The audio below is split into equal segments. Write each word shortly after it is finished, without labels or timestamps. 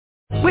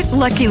With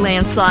Lucky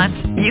Land Slots,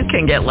 you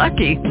can get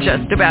lucky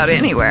just about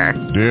anywhere.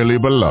 Dearly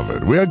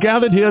beloved, we are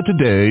gathered here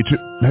today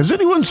to... Has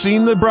anyone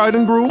seen the bride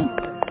and groom?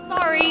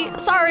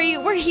 Sorry,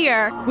 we're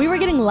here. We were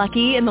getting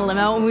lucky in the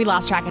limo and we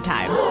lost track of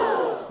time.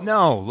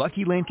 No,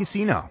 Lucky Land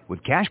Casino,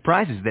 with cash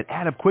prizes that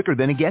add up quicker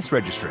than a guest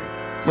registry.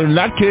 In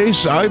that case,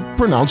 I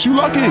pronounce you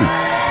lucky.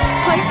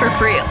 Play for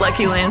free at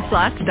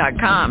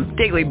LuckyLandSlots.com.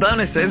 Daily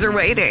bonuses are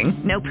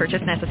waiting. No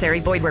purchase necessary.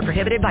 Void where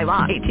prohibited by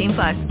law.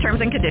 18+.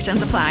 Terms and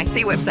conditions apply.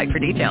 See website for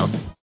details.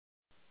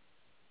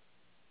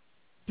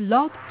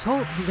 Blog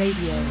Talk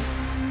Radio.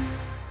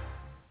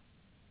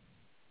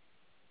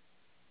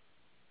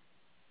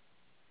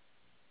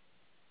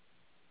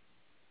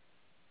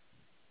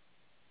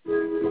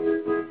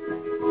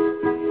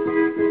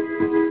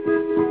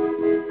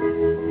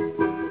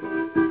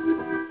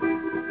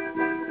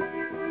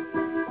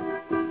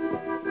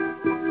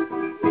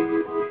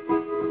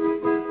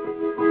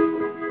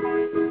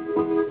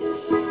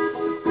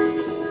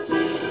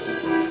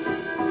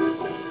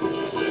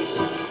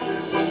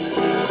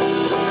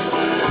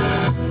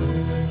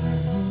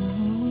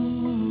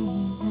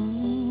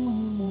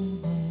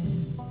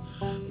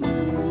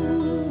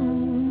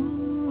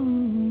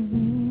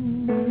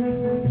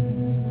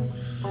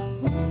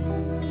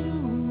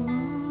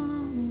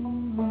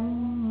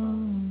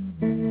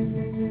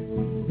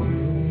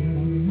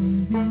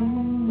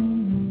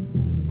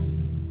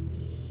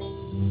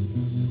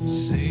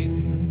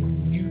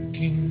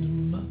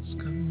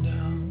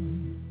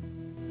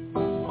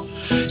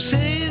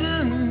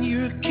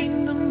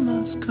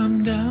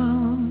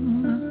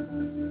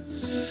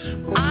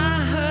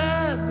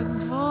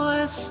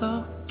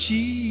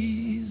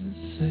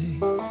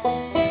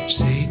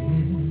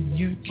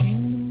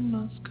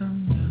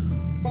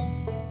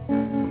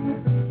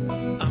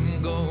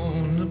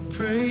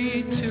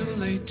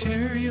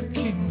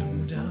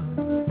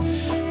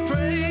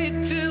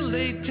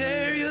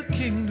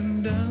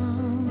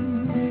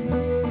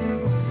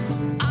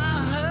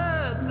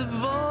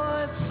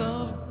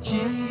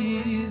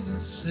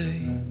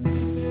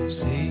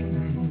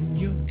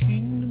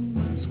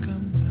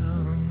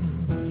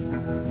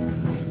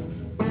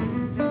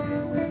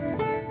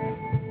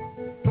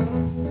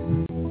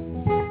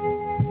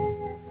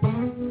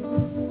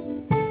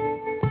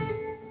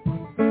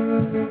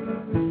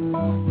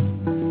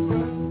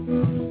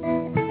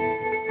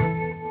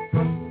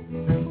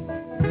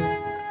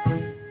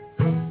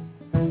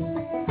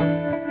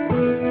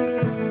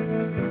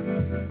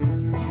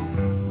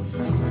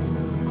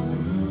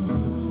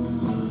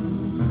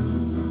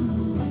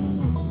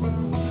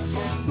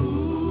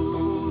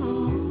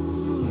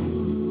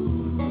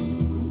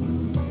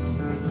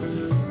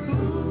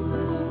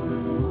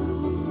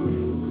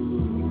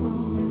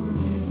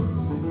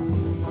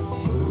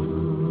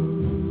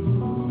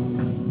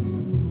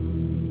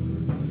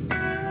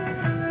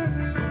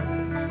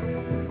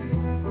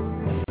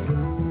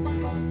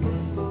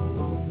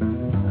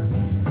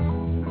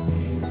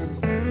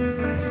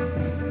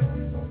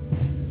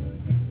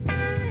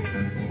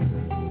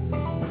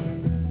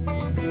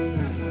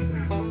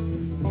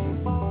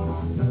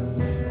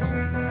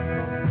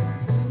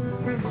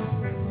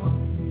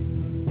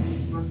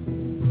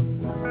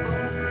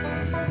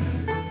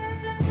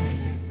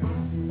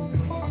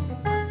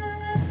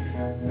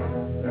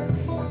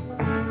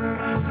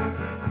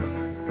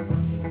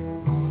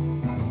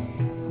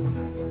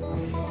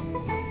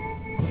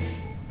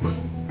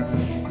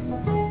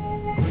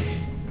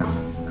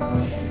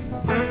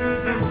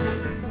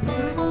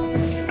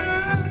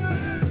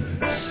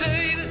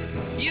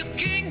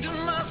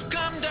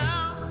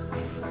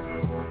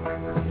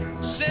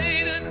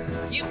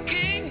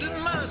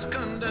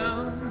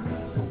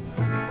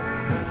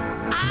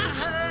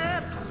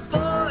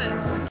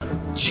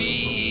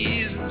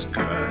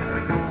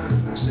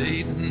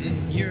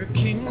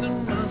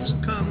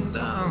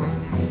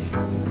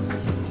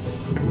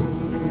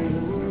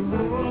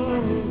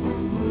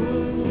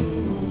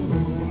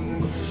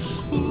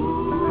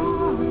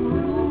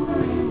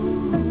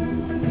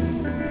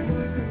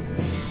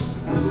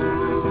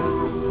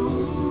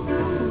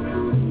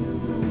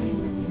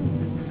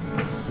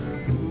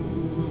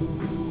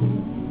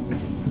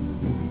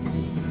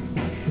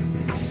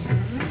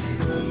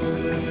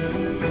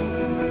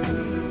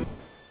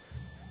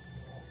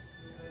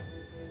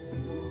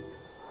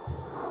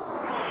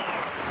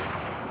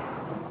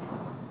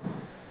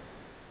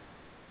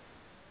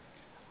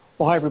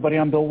 Well, hi, everybody.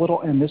 I'm Bill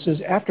Little, and this is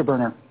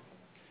Afterburner.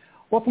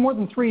 Well, for more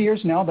than 3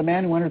 years now, the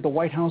man who entered the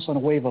White House on a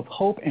wave of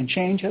hope and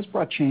change has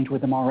brought change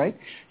with him, all right.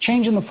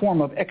 Change in the form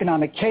of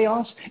economic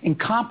chaos,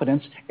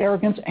 incompetence,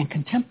 arrogance, and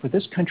contempt for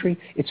this country,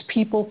 its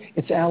people,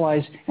 its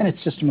allies, and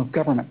its system of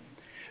government.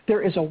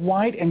 There is a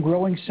wide and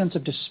growing sense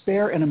of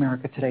despair in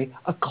America today,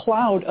 a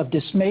cloud of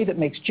dismay that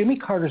makes Jimmy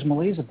Carter's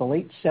malaise of the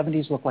late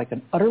 70s look like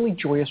an utterly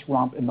joyous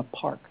romp in the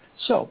park.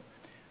 So,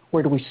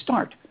 where do we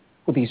start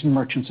with these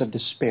merchants of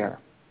despair?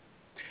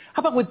 How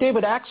about with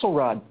David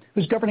Axelrod,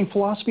 whose governing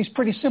philosophy is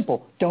pretty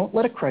simple? Don't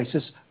let a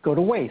crisis go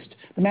to waste.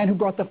 The man who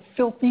brought the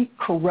filthy,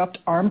 corrupt,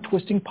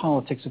 arm-twisting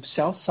politics of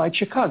South Side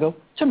Chicago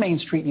to Main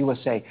Street,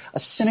 USA.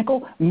 A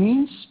cynical,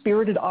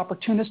 mean-spirited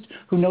opportunist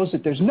who knows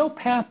that there's no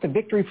path to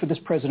victory for this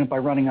president by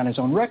running on his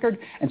own record,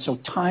 and so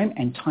time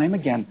and time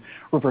again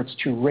reverts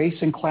to race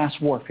and class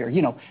warfare.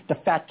 You know, the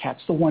fat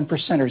cats, the one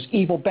percenters,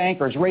 evil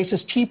bankers,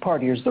 racist tea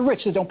partiers, the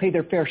rich that don't pay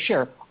their fair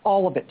share,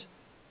 all of it.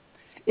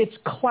 It's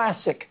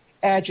classic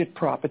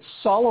agitprop. It's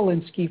Saul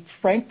Alinsky,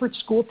 Frankfurt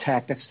School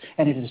tactics,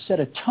 and it has set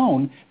a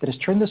tone that has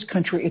turned this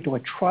country into a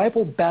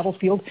tribal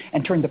battlefield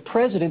and turned the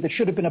president that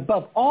should have been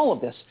above all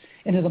of this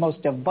into the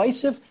most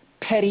divisive,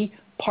 petty,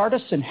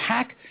 partisan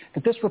hack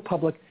that this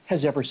republic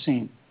has ever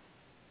seen.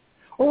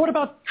 Or what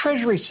about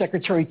Treasury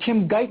Secretary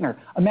Tim Geithner,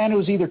 a man who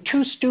is either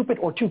too stupid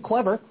or too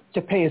clever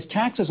to pay his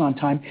taxes on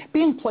time,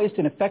 being placed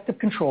in effective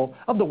control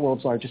of the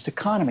world's largest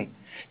economy?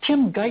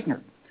 Tim Geithner,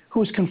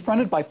 who was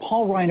confronted by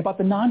Paul Ryan about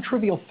the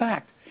non-trivial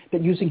fact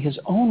that using his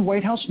own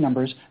White House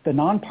numbers, the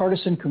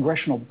nonpartisan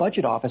Congressional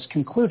Budget Office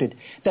concluded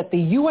that the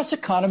U.S.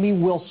 economy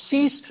will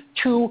cease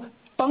to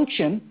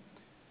function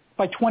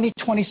by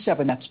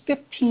 2027. That's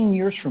 15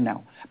 years from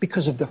now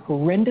because of the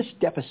horrendous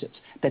deficits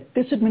that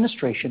this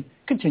administration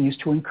continues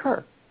to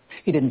incur.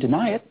 He didn't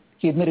deny it.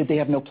 He admitted they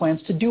have no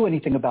plans to do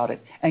anything about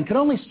it and could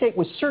only state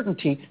with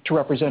certainty to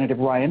Representative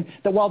Ryan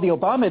that while the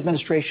Obama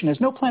administration has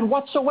no plan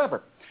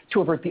whatsoever to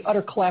avert the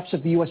utter collapse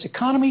of the U.S.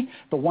 economy,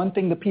 the one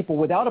thing the people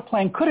without a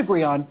plan could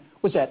agree on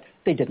was that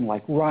they didn't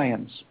like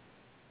Ryan's.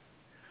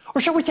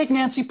 Or shall we take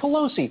Nancy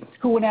Pelosi,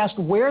 who when asked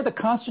where the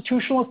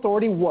constitutional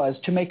authority was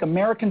to make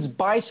Americans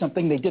buy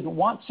something they didn't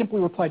want, simply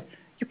replied,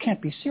 "You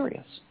can't be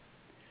serious."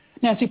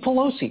 Nancy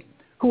Pelosi,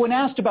 who when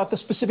asked about the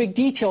specific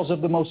details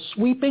of the most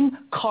sweeping,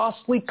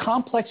 costly,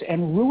 complex,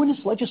 and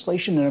ruinous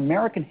legislation in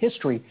American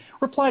history,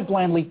 replied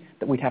blandly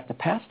that we'd have to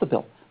pass the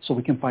bill so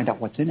we can find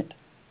out what's in it.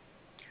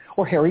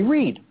 Or Harry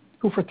Reid,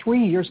 who for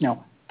 3 years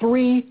now,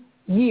 3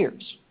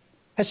 years,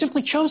 has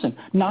simply chosen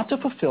not to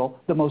fulfill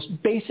the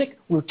most basic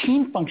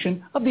routine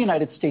function of the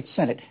United States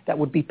Senate. That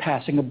would be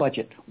passing a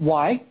budget.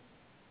 Why?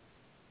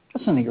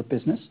 That's none of your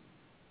business.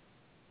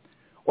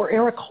 Or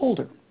Eric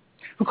Holder,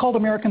 who called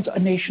Americans a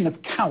nation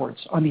of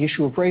cowards on the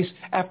issue of race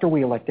after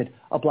we elected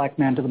a black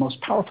man to the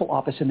most powerful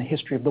office in the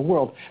history of the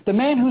world. The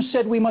man who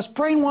said we must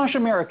brainwash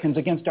Americans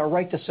against our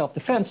right to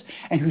self-defense,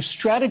 and whose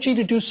strategy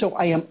to do so,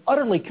 I am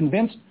utterly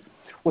convinced,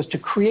 was to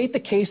create the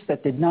case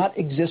that did not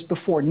exist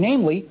before,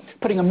 namely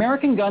putting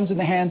American guns in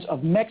the hands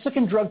of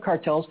Mexican drug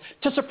cartels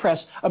to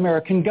suppress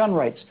American gun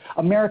rights.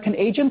 American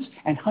agents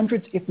and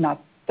hundreds, if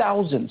not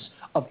thousands,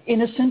 of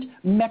innocent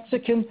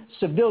Mexican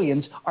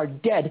civilians are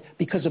dead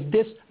because of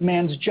this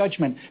man's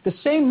judgment. The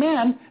same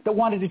man that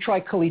wanted to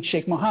try Khalid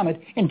Sheikh Mohammed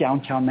in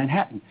downtown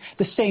Manhattan.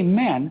 The same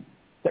man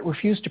that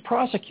refused to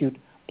prosecute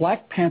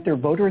Black Panther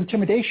voter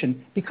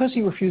intimidation because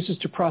he refuses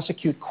to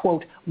prosecute,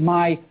 quote,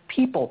 my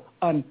people,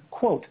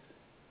 unquote.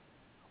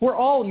 We're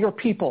all your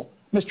people,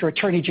 Mr.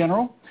 Attorney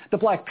General. The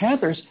Black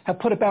Panthers have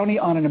put a bounty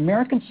on an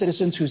American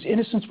citizen whose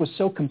innocence was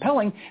so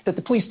compelling that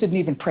the police didn't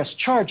even press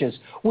charges.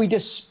 We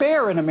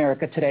despair in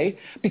America today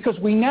because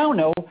we now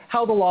know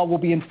how the law will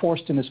be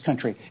enforced in this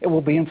country. It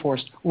will be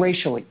enforced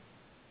racially.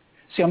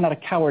 See, I'm not a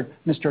coward,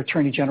 Mr.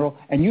 Attorney General,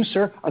 and you,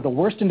 sir, are the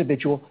worst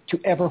individual to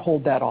ever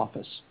hold that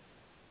office.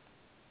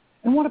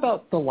 And what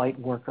about the light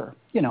worker?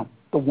 You know,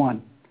 the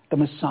one, the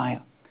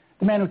Messiah.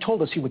 The man who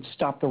told us he would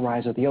stop the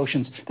rise of the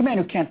oceans. The man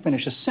who can't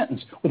finish a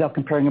sentence without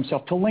comparing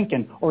himself to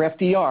Lincoln or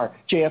FDR,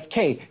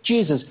 JFK,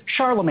 Jesus,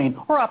 Charlemagne,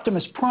 or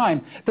Optimus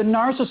Prime. The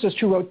narcissist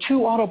who wrote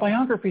 2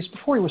 autobiographies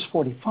before he was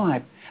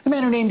 45. The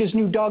man who named his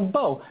new dog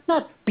Bo,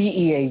 not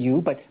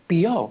B-E-A-U, but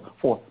B-O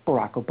for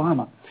Barack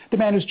Obama. The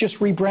man who's just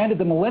rebranded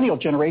the millennial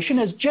generation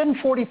as Gen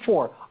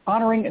 44,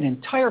 honoring an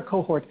entire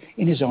cohort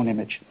in his own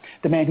image.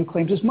 The man who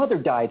claims his mother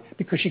died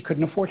because she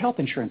couldn't afford health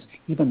insurance,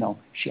 even though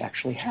she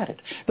actually had it.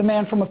 The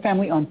man from a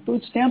family on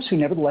food stamps who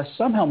nevertheless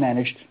somehow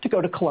managed to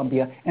go to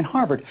Columbia and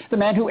Harvard. The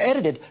man who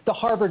edited the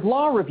Harvard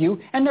Law Review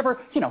and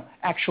never,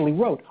 actually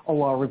wrote a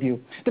law review.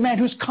 The man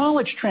whose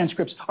college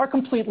transcripts are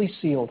completely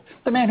sealed.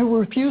 The man who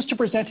refused to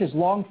present his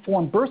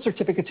long-form birth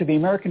certificate to the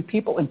American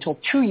people until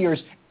 2 years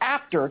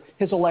after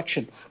his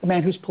election. The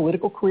man whose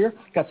political career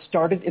got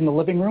started in the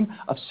living room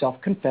of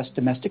self-confessed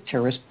domestic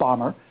terrorist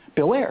bomber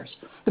Bill Ayers.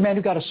 The man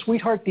who got a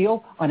sweetheart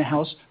deal on a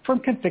house from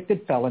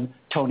convicted felon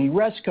Tony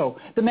Rezko.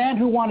 The man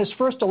who won his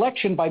first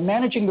election by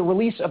managing the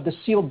release of the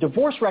sealed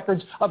divorce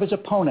records of his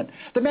opponent.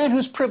 The man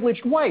whose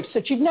privileged wife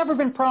said she'd never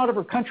been proud of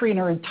her country in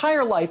her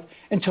entire life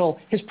until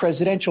his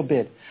presidential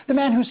bid. The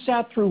man who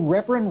sat through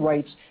Reverend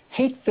Wright's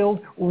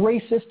hate-filled,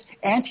 racist,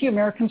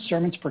 anti-American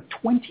sermons for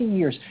 20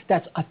 years.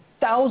 That's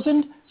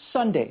 1,000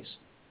 Sundays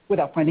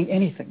without finding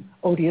anything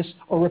odious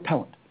or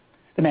repellent.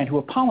 The man who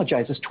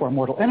apologizes to our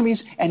mortal enemies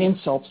and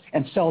insults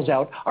and sells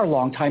out our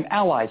longtime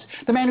allies.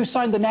 The man who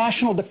signed the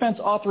National Defense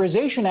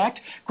Authorization Act,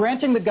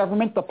 granting the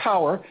government the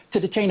power to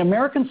detain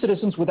American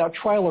citizens without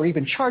trial or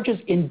even charges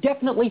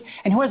indefinitely,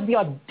 and who has the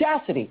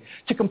audacity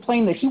to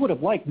complain that he would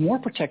have liked more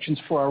protections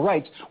for our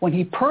rights when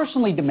he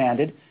personally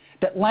demanded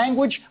that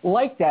language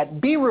like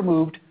that be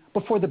removed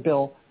before the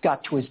bill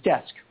got to his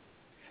desk.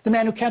 The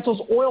man who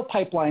cancels oil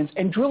pipelines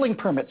and drilling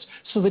permits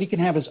so that he can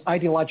have his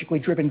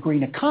ideologically driven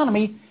green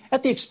economy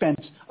at the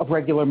expense of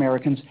regular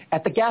Americans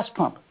at the gas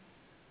pump.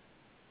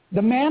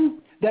 The man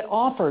that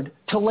offered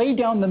to lay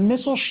down the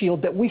missile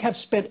shield that we have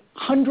spent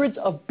hundreds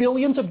of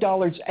billions of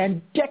dollars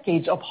and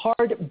decades of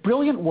hard,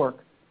 brilliant work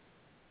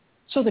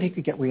so that he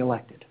could get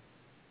reelected.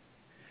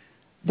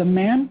 The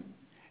man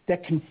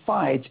that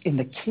confides in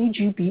the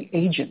KGB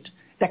agent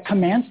that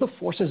commands the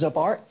forces of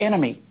our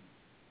enemy,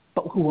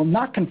 but who will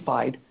not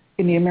confide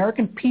in the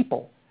American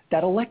people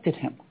that elected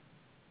him.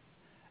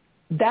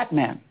 That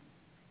man,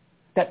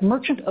 that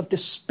merchant of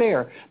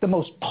despair, the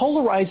most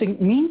polarizing,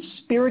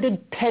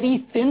 mean-spirited,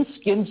 petty,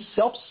 thin-skinned,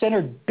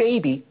 self-centered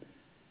baby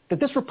that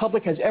this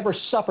republic has ever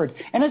suffered.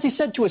 And as he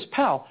said to his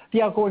pal,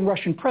 the outgoing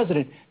Russian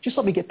president, just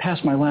let me get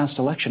past my last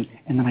election,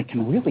 and then I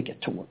can really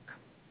get to work.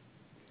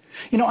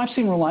 You know, I've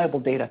seen reliable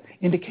data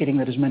indicating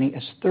that as many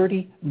as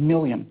 30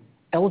 million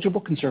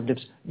eligible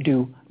conservatives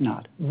do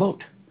not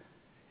vote.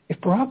 If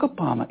Barack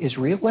Obama is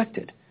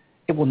reelected,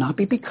 it will not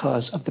be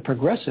because of the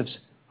progressives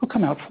who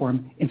come out for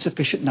him in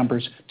sufficient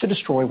numbers to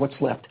destroy what's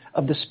left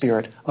of the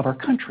spirit of our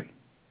country.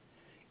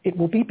 It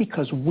will be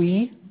because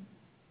we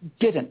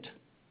didn't.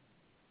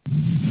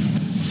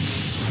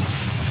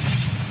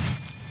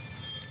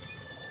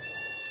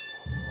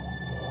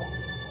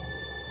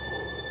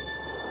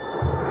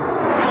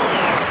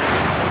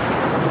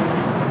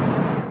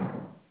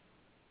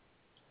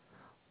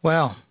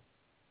 Well,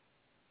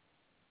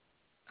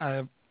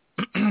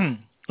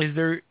 is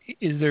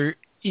there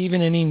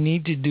even any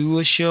need to do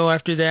a show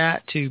after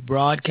that, to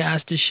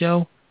broadcast a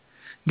show?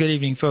 Good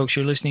evening, folks.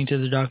 You're listening to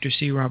the Dr.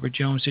 C. Robert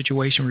Jones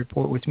Situation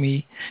Report with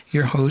me,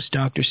 your host,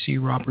 Dr. C.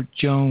 Robert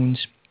Jones.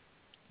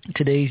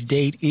 Today's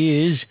date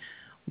is,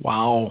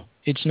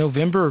 it's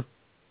November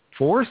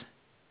 4th?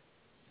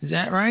 Is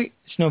that right?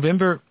 It's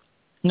November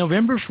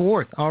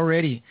 4th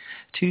already,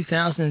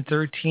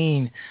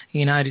 2013,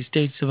 United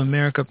States of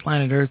America,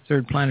 planet Earth,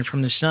 third planet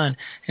from the sun.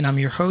 And I'm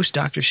your host,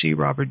 Dr. C.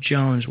 Robert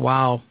Jones.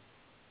 Wow.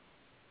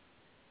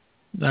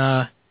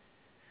 Now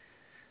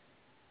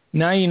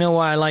you know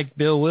why I like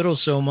Bill Whittle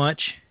so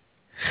much.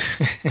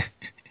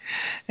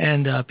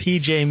 And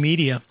PJ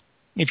Media.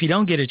 If you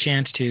don't get a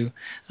chance to,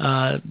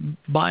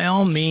 by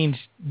all means,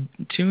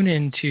 tune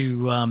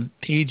into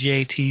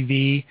PJ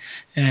TV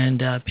and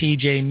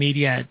PJ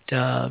Media at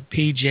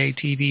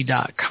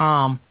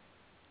pjtv.com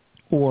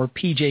or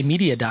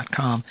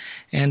pjmedia.com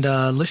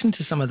and listen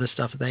to some of the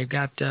stuff. They've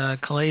got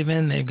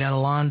Clavin, they've got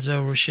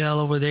Alonzo Rochelle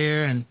over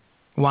there, and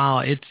wow,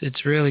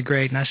 it's really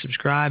great. And I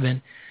subscribe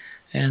and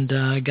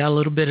got a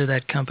little bit of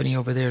that company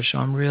over there, so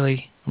I'm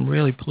really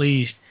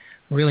pleased.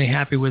 Really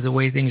happy with the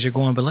way things are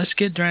going. But let's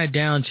get right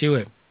down to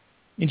it.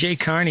 And Jay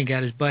Carney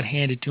got his butt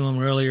handed to him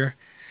earlier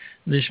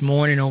this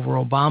morning over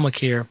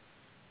Obamacare.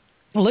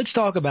 Well, let's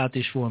talk about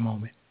this for a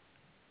moment.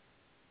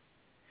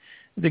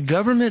 The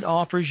government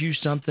offers you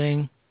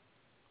something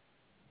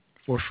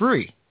for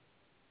free,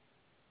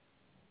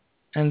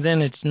 and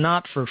then it's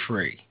not for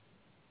free.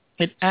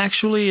 It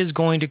actually is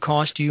going to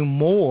cost you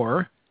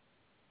more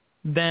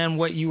than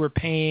what you were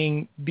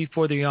paying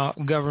before the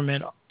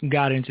government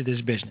got into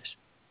this business.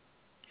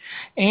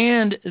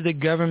 And the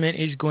government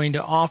is going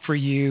to offer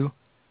you,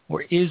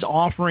 or is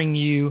offering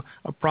you,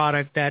 a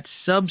product that's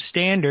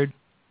substandard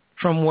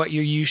from what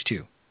you're used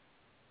to.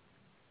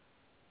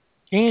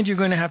 And you're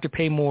going to have to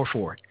pay more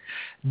for it.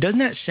 Doesn't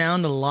that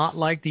sound a lot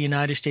like the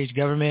United States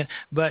government?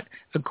 But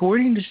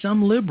according to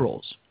some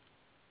liberals,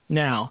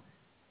 now,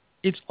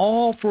 it's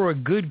all for a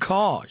good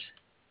cause.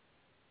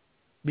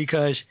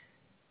 Because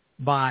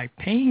by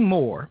paying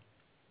more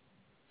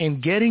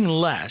and getting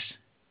less,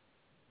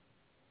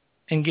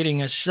 and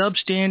getting a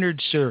substandard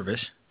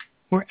service,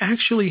 we're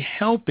actually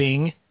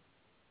helping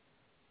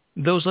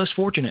those less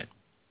fortunate.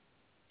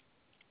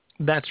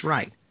 That's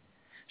right.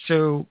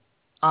 So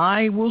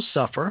I will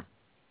suffer.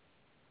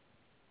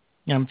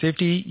 I'm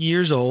 50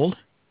 years old,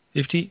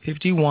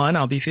 51.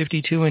 I'll be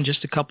 52 in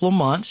just a couple of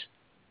months.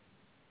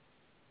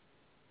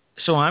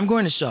 So I'm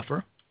going to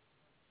suffer.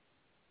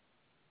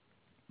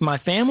 My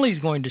family is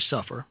going to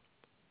suffer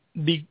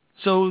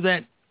so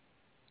that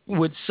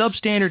with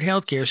substandard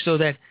health care, so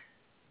that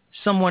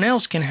someone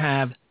else can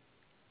have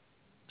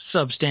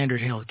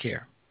substandard health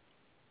care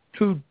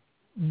who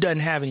doesn't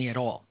have any at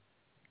all.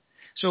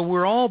 So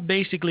we're all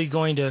basically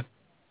going to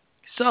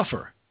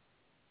suffer.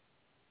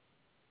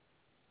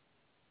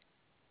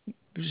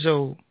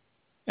 So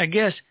I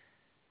guess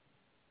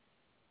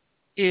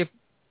if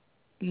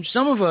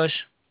some of us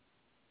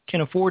can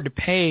afford to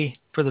pay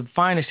for the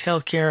finest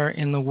health care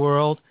in the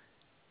world,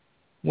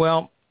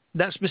 well,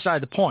 that's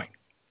beside the point.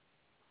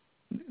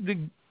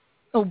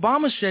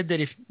 Obama said that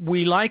if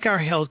we like our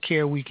health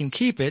care, we can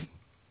keep it.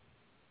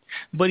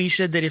 But he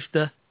said that if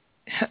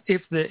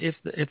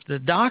the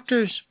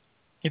doctors,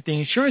 if the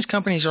insurance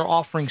companies are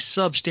offering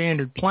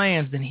substandard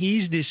plans, then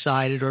he's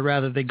decided, or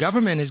rather the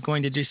government is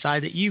going to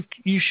decide that you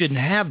shouldn't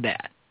have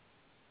that.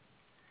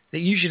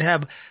 That you should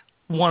have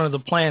one of the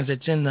plans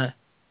that's in the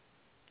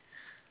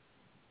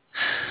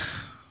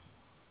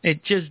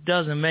It just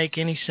doesn't make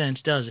any sense,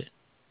 does it?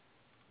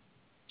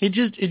 It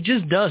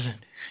just doesn't.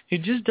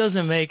 It just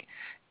doesn't make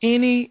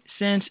any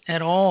sense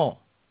at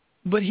all.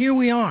 But here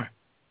we are.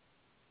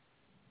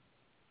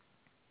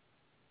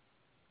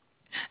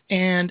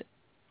 And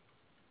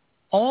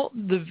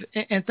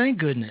thank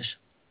goodness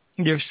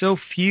there's so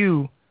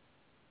few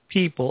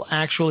people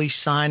actually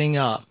signing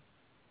up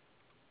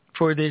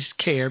for this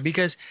care,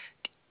 because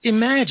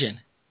imagine,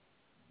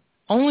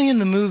 only in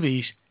the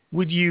movies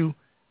would you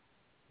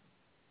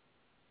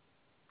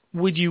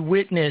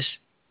witness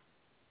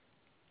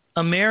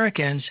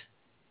Americans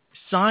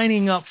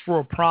signing up for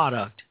a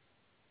product,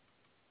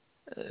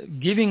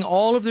 giving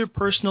all of their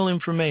personal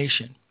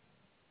information,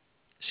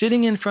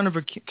 sitting in front of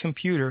a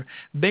computer,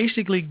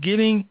 basically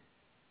giving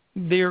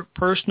their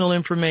personal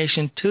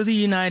information to the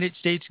United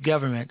States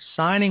government,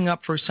 signing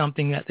up for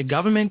something that the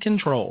government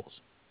controls,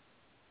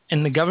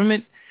 and the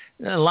government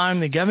allowing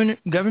the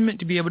government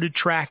to be able to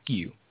track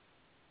you,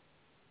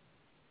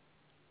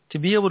 to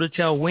be able to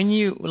tell when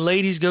you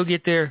ladies go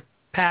get their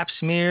pap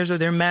smears or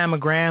their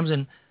mammograms,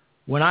 and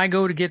when I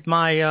go to get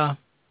my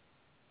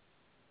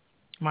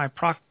my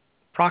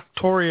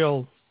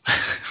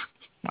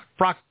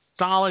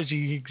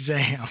proctology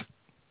exam.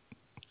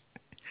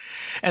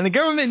 And the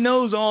government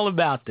knows all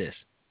about this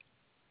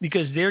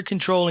because they're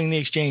controlling the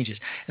exchanges.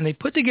 And they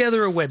put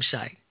together a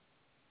website,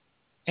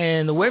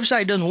 and the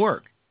website doesn't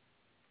work.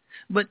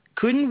 But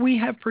couldn't we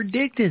have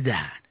predicted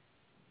that?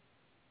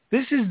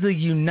 This is the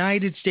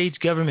United States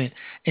government.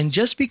 And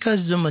just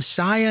because the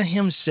Messiah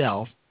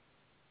himself,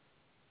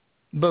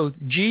 both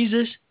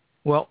Jesus,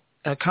 well,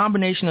 a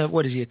combination of,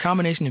 what is he, a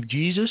combination of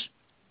Jesus,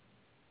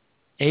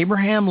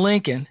 Abraham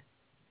Lincoln,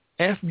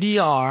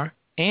 FDR,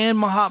 and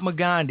Mahatma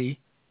Gandhi,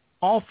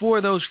 all four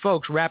of those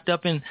folks wrapped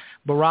up in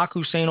Barack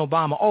Hussein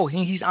Obama. Oh,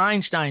 he's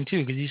Einstein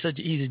too, because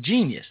he's a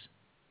genius.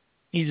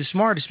 He's the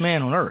smartest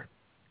man on earth.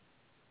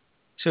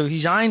 So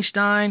he's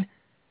Einstein,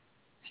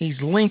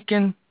 he's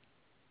Lincoln,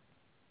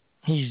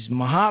 he's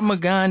Mahatma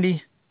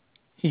Gandhi,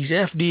 he's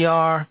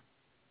FDR,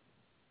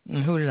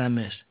 and who did I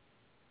miss?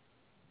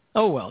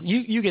 Oh well,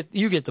 you get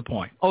the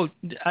point. Oh,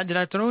 did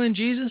I throw in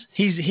Jesus?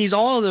 He's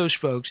all of those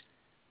folks.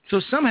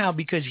 So somehow,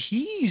 because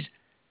he's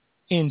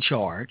in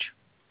charge,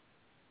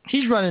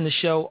 he's running the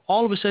show,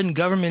 all of a sudden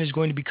government is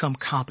going to become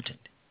competent.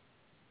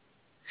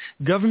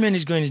 Government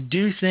is going to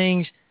do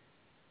things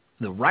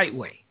the right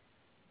way.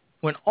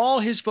 When all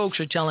his folks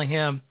are telling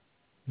him,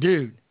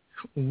 dude,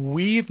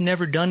 we've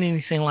never done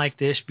anything like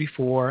this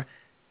before.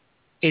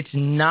 It's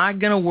not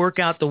going to work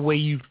out the way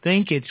you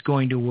think it's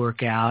going to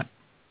work out.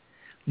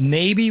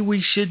 Maybe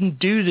we shouldn't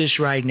do this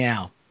right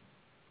now.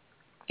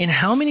 And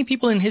how many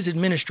people in his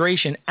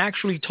administration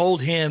actually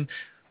told him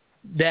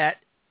that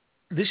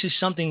this is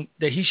something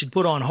that he should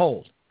put on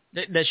hold,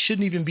 that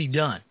shouldn't even be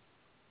done,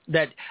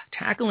 that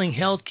tackling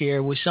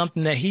healthcare was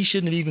something that he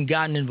shouldn't have even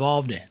gotten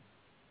involved in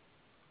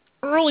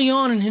early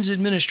on in his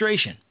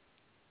administration?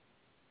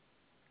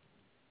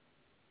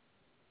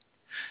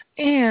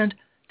 And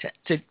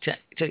to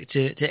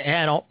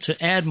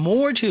add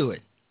more to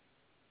it,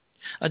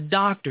 a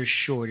doctor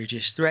shortage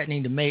is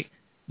threatening to make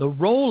the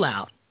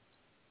rollout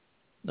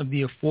of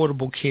the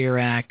Affordable Care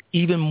Act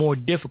even more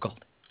difficult.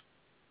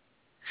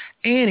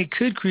 And it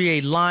could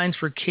create lines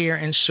for care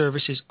and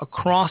services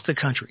across the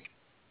country.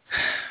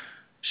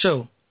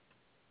 So,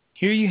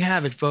 here you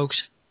have it, folks.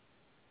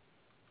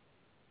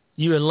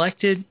 You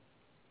elected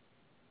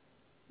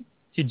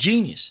a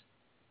genius.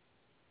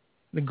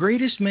 The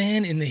greatest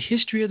man in the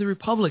history of the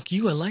Republic.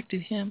 You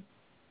elected him.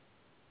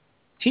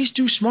 He's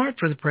too smart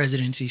for the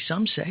presidency,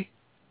 some say.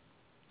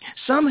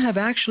 Some have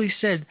actually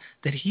said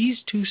that he's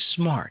too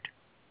smart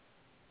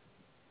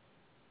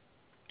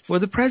for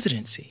the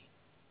presidency,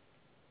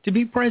 to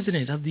be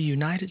president of the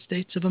United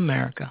States of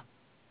America.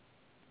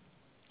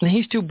 And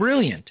he's too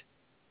brilliant.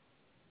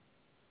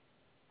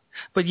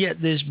 But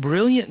yet this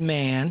brilliant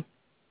man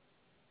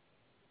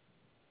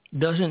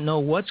doesn't know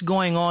what's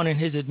going on in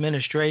his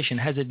administration,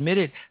 has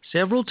admitted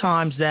several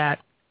times that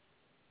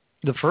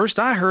the first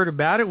I heard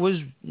about it was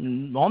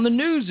on the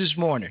news this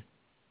morning.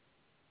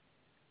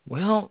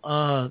 Well,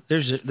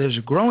 there's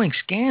a growing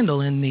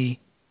scandal in the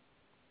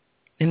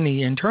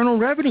Internal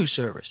Revenue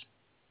Service.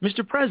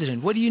 Mr.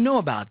 President, what do you know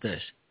about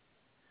this?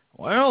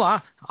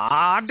 Well,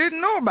 I didn't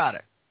know about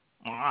it.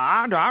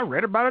 I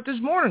read about it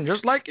this morning,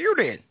 just like you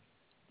did.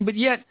 But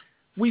yet,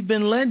 we've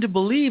been led to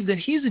believe that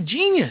he's a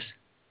genius,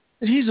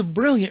 that he's a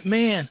brilliant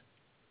man.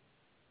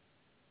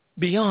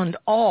 Beyond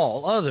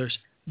all others,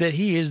 that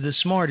he is the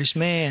smartest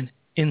man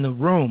in the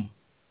room.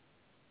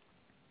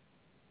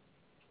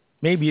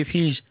 Maybe if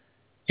he's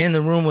in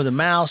the room with a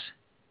mouse,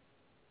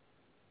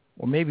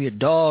 or maybe a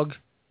dog,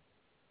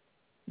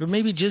 or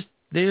maybe just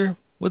there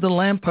with a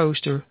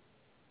lamppost or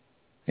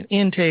an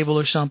end table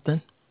or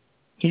something,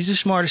 he's the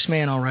smartest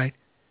man, all right.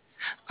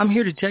 I'm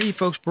here to tell you,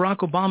 folks, Barack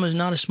Obama is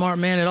not a smart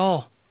man at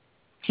all.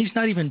 He's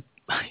not even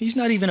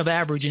of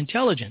average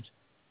intelligence.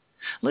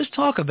 Let's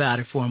talk about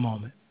it for a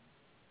moment.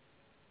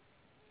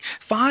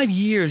 5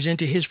 years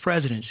into his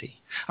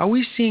presidency, are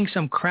we seeing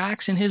some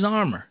cracks in his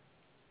armor?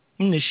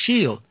 and the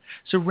shield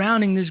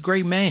surrounding this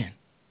great man.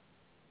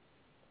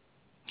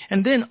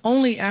 And then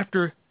only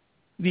after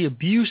the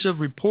abuse of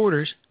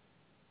reporters,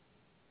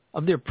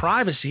 of their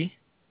privacy,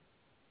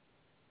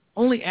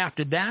 only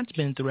after that's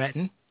been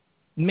threatened,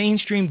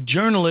 mainstream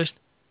journalists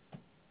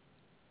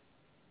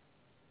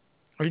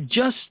are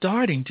just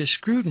starting to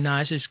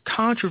scrutinize his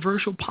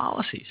controversial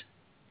policies.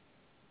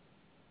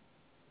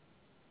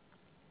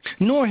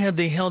 Nor have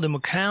they held him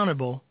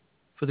accountable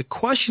for the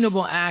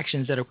questionable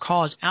actions that have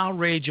caused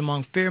outrage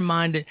among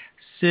fair-minded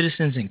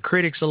citizens and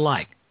critics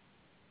alike,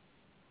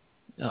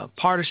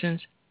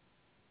 partisans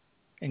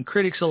and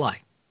critics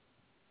alike.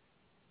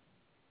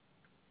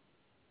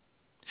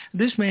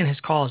 This man has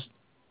caused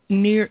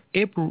near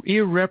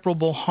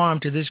irreparable harm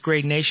to this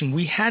great nation.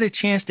 We had a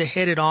chance to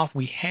head it off.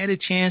 We had a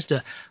chance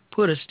to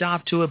put a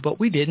stop to it, but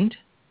we didn't.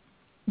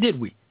 Did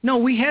we? No,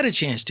 we had a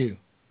chance to.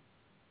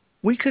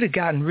 We could have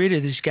gotten rid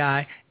of this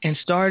guy and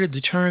started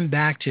to turn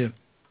back to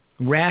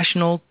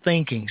rational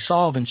thinking,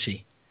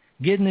 solvency,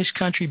 getting this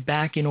country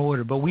back in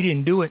order, but we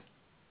didn't do it.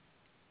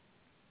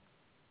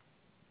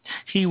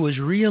 He was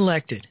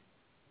reelected.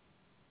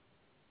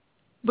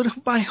 But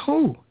by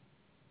who?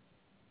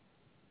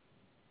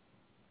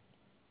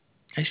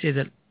 I say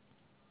that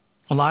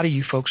a lot of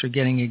you folks are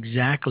getting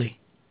exactly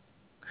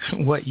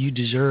what you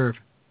deserve.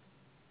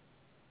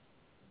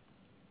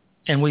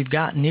 And we've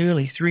got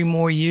nearly 3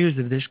 more years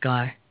of this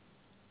guy.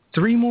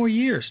 3 more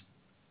years.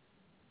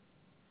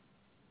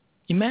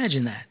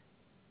 Imagine that.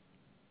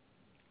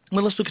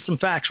 Well, let's look at some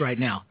facts right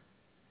now,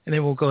 and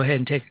then we'll go ahead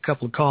and take a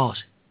couple of calls.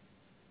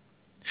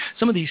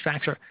 Some of these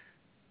facts are,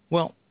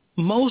 well,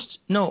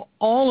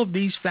 all of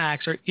these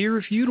facts are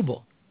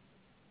irrefutable.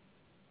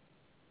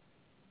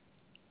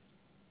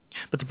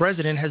 But the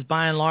president has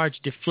by and large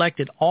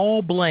deflected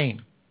all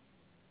blame.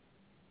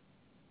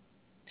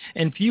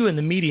 And few in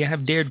the media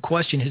have dared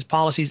question his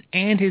policies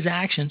and his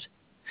actions.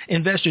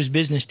 Investors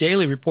Business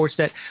Daily reports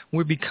that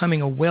we're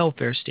becoming a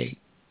welfare state.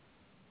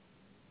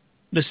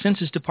 The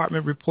Census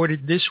Department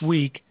reported this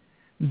week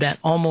that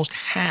almost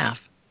half,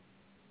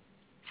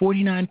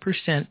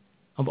 49%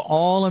 of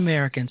all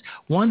Americans,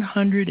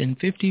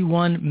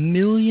 151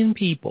 million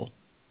people,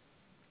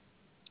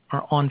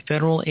 are on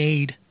federal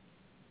aid.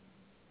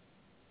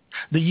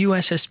 The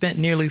U.S. has spent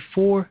nearly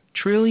 $4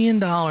 trillion,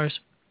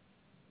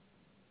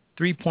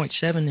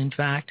 3.7 in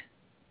fact,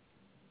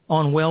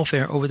 on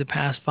welfare over the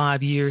past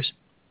 5 years.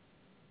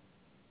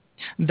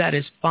 That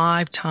is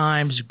 5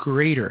 times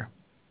greater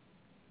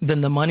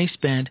than the money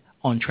spent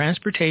on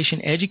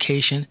transportation,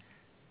 education,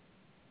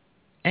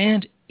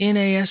 and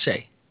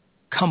NASA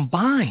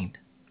combined.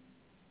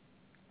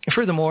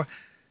 Furthermore,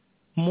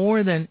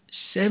 more than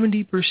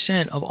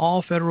 70% of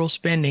all federal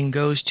spending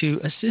goes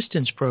to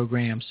assistance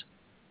programs.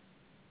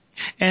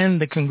 And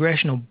the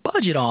Congressional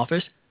Budget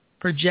Office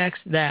projects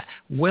that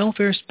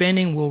welfare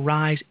spending will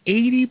rise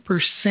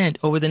 80%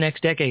 over the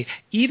next decade.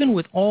 Even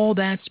with all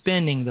that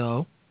spending,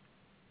 though,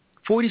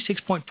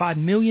 46.5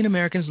 million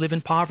Americans live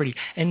in poverty,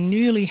 and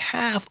nearly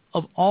half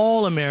of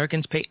all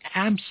Americans pay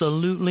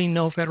absolutely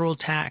no federal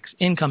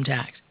income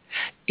tax.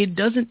 It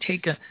doesn't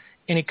take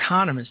an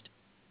economist.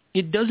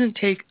 It doesn't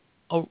take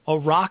a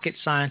rocket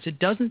science. It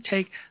doesn't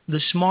take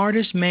the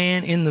smartest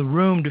man in the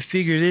room to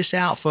figure this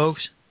out,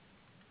 folks.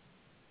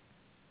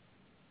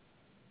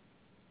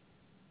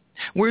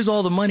 Where's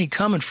all the money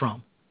coming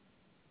from?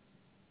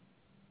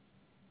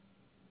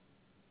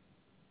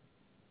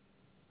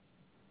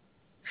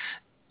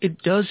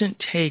 It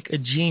doesn't take a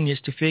genius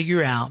to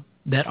figure out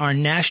that our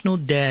national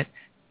debt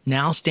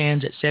now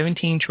stands at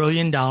 $17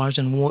 trillion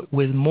and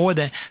with more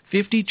than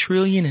 $50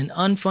 trillion in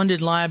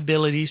unfunded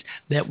liabilities,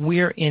 that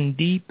we're in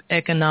deep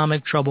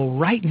economic trouble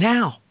right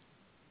now.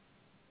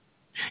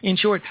 In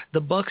short, the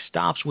buck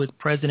stops with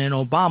President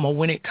Obama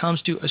when it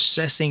comes to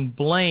assessing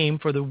blame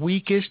for the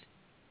weakest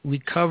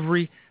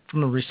recovery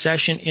from a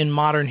recession in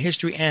modern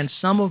history, and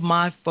some of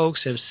my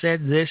folks have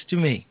said this to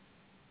me.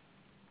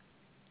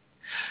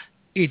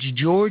 It's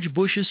George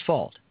Bush's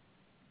fault.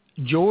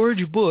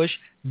 George Bush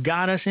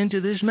got us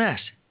into this mess.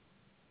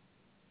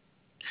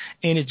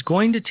 And it's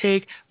going to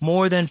take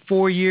more than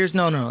 4 years.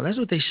 No, that's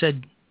what they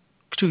said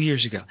 2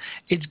 years ago.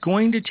 It's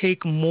going to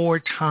take more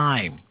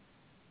time.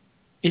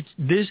 It's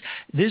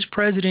this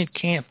president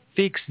can't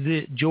fix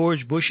the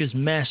George Bush's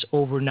mess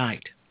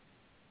overnight.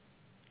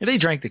 They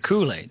drank the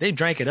Kool-Aid. They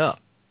drank it up.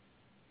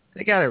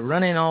 They got it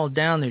running all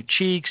down their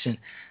cheeks and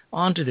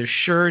onto their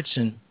shirts,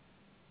 and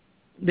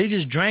they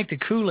just drank the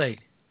Kool-Aid.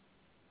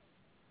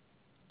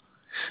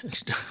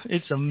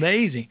 It's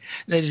amazing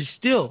that it's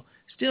still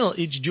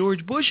it's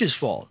George Bush's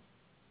fault.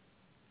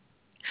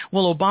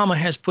 Well, Obama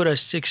has put us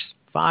 $6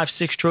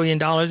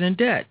 trillion in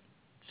debt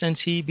since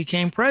he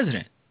became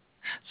president.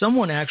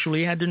 Someone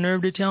actually had the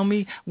nerve to tell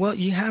me, well,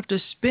 you have to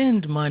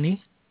spend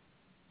money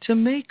to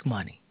make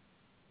money.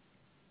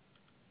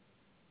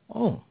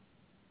 Oh.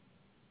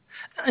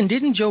 And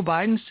didn't Joe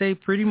Biden say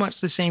pretty much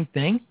the same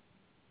thing?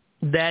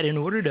 That in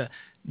order to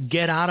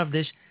get out of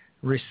this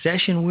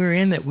recession we're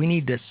in, that we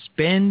need to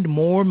spend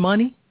more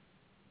money?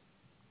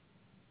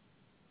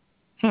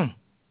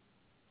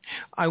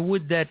 I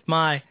would that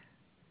my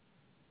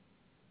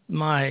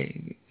my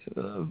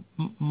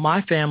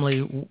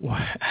family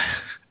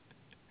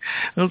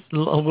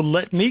will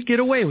let me get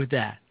away with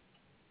that.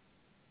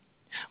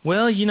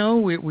 Well,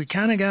 we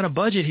kind of got a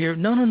budget here.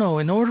 No.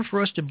 In order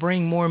for us to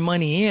bring more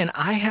money in,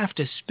 I have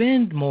to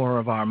spend more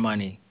of our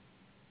money,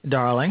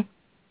 darling.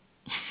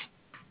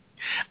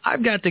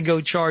 I've got to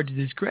go charge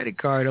this credit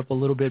card up a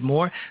little bit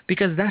more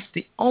because that's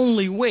the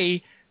only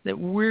way that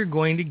we're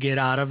going to get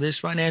out of this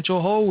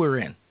financial hole we're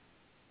in.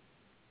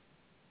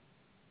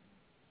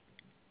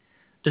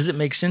 Does it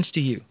make sense to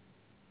you?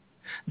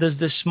 Does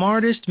the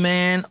smartest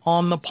man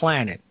on the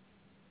planet,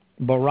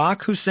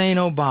 Barack Hussein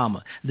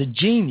Obama, the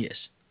genius,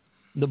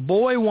 the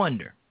boy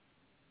wonder,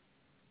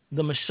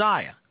 the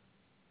Messiah,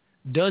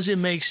 does it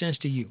make sense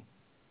to you?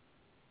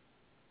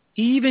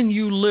 Even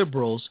you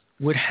liberals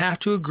would have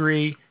to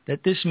agree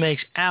that this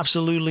makes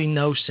absolutely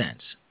no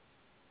sense.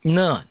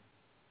 None.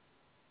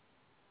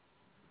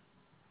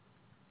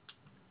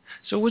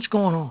 So what's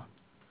going on?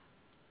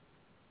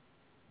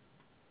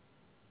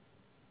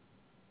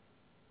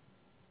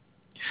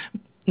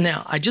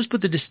 Now, I just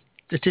put the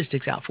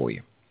statistics out for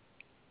you.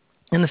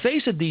 In the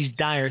face of these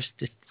dire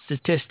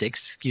statistics,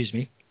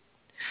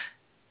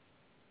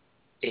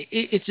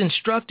 it's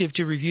instructive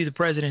to review the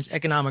president's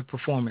economic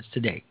performance to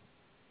date.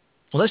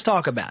 Well, let's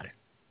talk about it.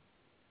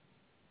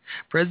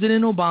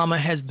 President Obama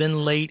has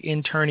been late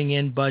in turning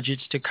in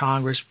budgets to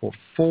Congress for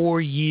 4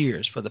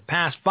 years, for the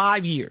past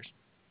 5 years.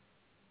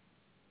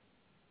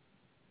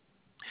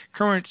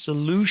 Current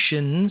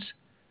solutions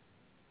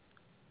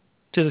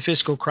to the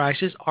fiscal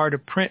crisis are to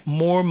print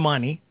more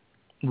money,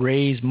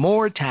 raise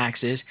more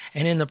taxes,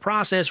 and in the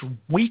process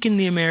weaken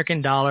the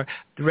American dollar,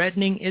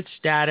 threatening its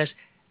status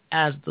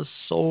as the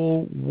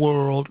sole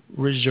world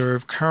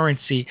reserve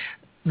currency.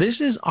 This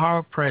is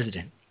our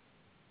president.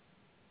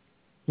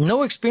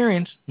 No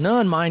experience,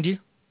 none, mind you.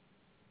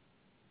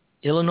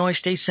 Illinois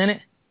State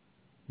Senate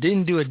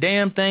didn't do a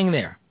damn thing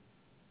there.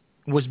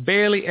 Was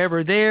barely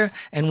ever there,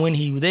 and when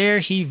he was there,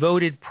 he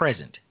voted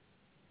present.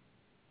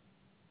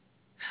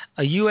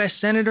 A U.S.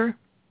 senator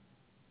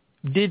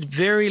did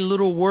very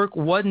little work,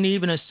 wasn't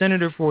even a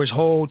senator for his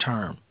whole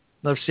term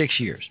of 6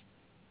 years.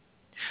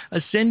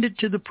 Ascended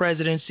to the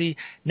presidency,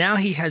 now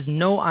he has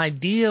no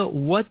idea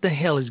what the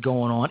hell is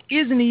going on,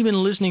 isn't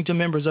even listening to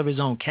members of his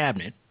own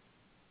cabinet.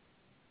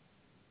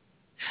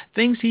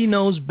 Thinks he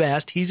knows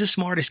best, he's the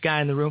smartest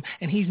guy in the room,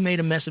 and he's made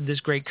a mess of this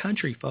great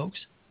country, folks.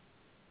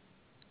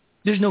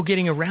 There's no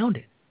getting around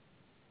it.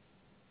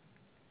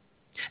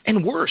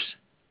 And worse,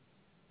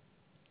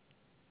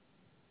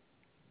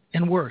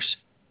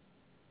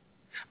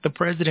 the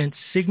president's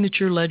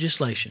signature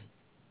legislation,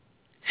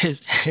 his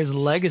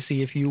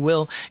legacy, if you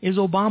will, is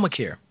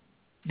ObamaCare,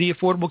 the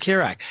Affordable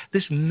Care Act.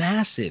 This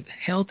massive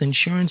health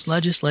insurance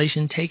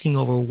legislation taking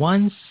over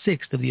 1/6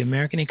 of the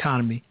American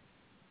economy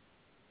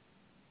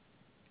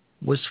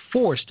was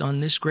forced on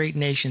this great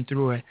nation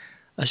through a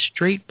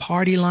straight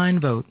party line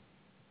vote,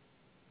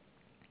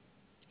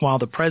 while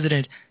the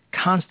president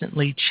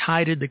constantly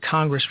chided the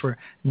Congress for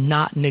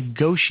not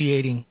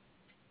negotiating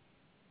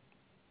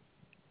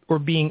or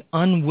being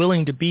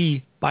unwilling to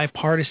be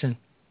bipartisan.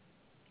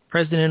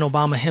 President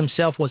Obama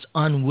himself was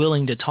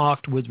unwilling to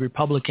talk with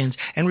Republicans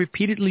and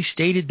repeatedly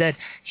stated that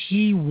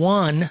he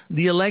won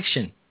the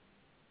election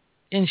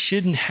and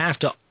shouldn't have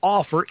to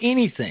offer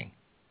anything.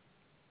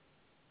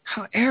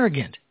 How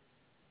arrogant.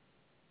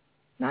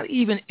 Not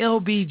even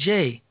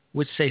LBJ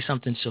would say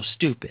something so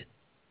stupid.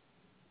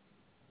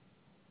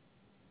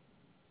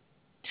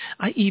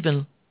 I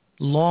even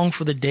long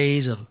for the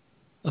days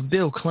of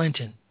Bill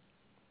Clinton,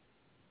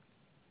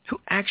 who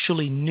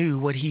actually knew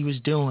what he was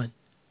doing.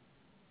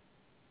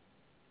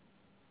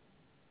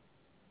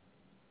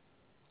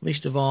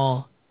 Least of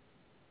all,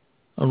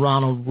 a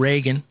Ronald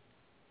Reagan.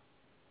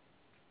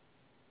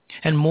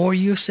 And more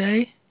you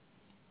say,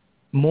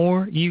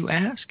 more you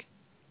ask.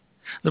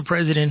 The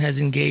president has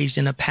engaged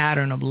in a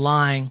pattern of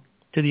lying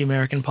to the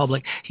American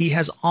public. He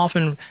has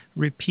often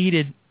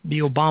repeated the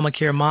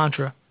Obamacare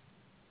mantra.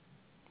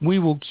 We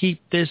will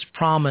keep this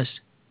promise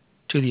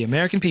to the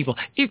American people.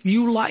 If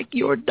you like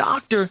your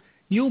doctor,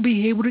 you'll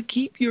be able to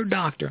keep your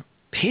doctor.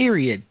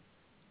 Period.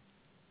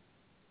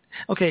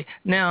 Okay,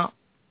 now,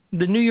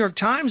 the New York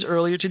Times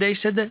earlier today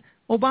said that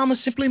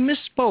Obama simply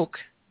misspoke.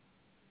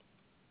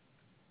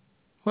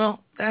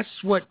 Well, that's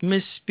what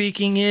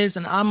misspeaking is,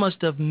 and I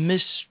must have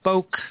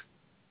misspoke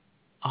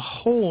a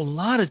whole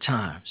lot of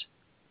times.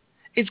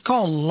 It's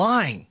called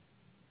lying.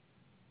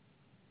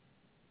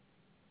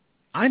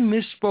 I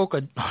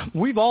misspoke.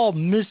 We've all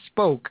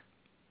misspoke.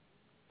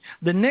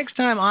 The next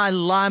time I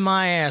lie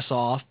my ass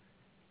off,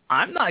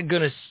 I'm not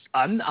going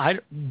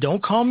to,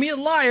 don't call me a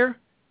liar.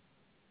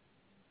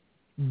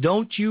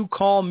 Don't you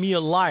call me a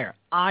liar.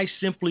 I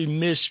simply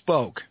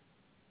misspoke.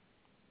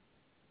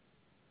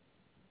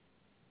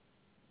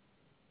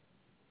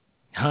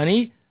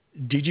 Honey,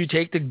 did you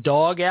take the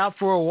dog out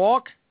for a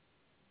walk?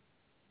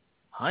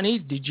 Honey,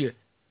 did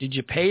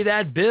you pay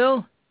that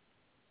bill?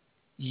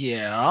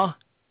 Yeah.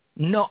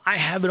 No, I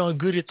have it on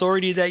good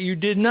authority that you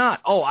did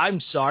not. Oh,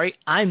 I'm sorry.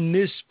 I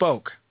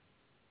misspoke.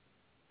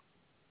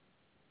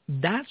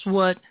 That's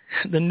what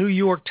the New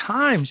York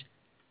Times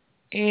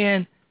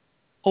and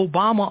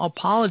Obama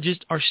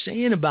apologists are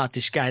saying about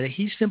this guy, that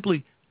he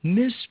simply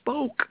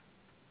misspoke.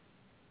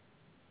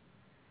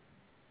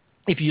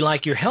 If you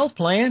like your health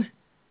plan,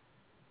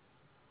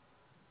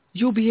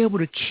 you'll be able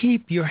to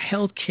keep your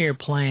health care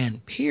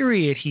plan,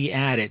 period, he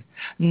added.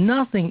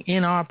 Nothing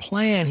in our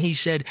plan, he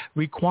said,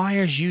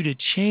 requires you to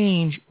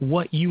change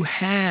what you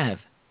have.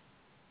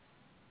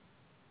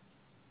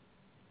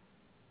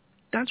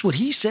 That's what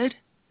he said.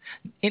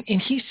 And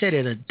he said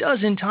it a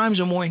dozen times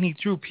or more, and he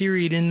threw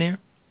period in there.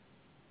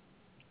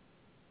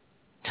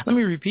 Let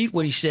me repeat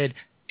what he said,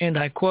 and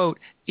I quote,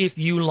 "If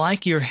you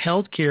like your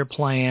health care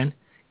plan,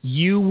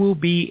 you will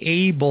be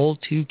able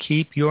to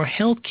keep your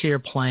health care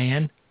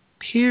plan,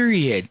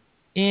 period,"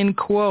 end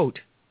quote.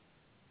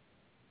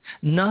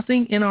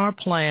 Nothing in our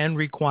plan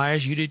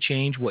requires you to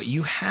change what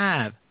you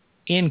have,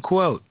 end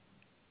quote.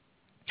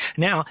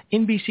 Now,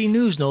 NBC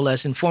News, no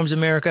less, informs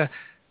America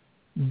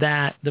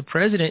that the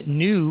president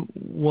knew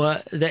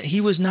that he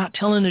was not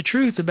telling the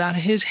truth about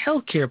his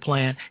health care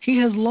plan. He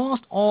has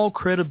lost all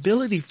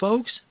credibility,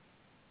 folks.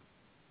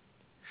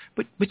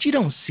 But you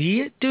don't see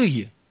it, do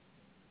you?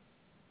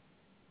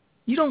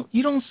 You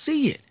don't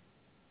see it.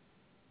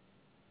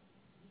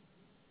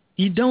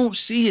 You don't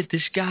see it.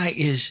 This guy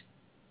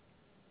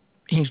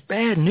he's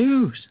bad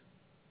news.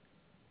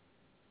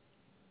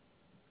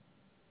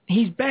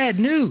 He's bad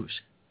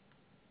news.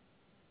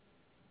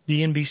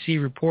 The NBC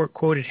report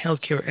quoted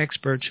healthcare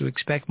experts who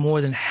expect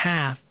more than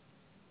half,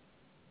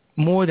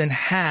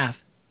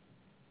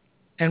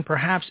 and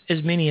perhaps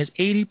as many as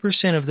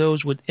 80% of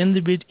those with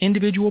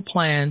individual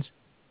plans,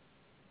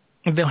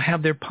 they'll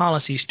have their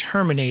policies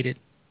terminated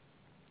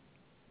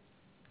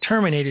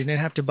and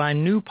have to buy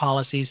new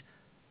policies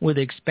with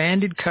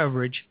expanded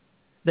coverage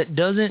that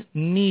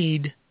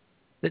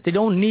they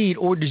don't need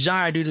or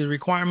desire due to the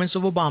requirements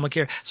of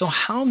Obamacare. So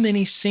how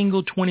many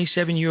single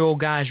 27-year-old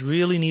guys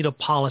really need a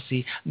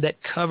policy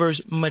that covers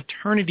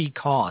maternity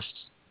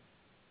costs?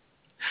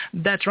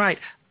 That's right.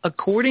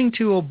 According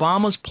to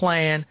Obama's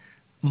plan,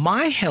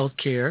 my health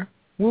care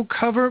will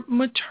cover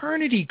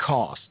maternity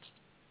costs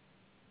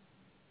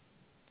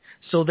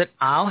so that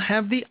I'll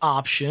have the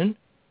option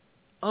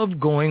of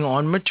going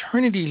on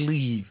maternity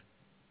leave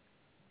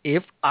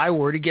if I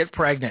were to get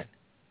pregnant.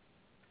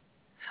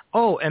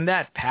 Oh, and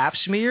that pap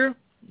smear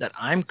that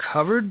I'm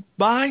covered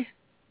by? Whew,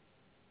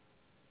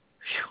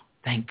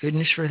 thank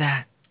goodness for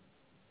that.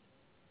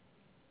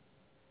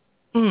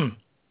 And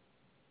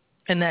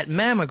that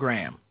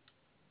mammogram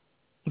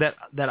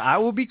that I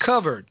will be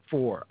covered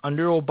for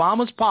under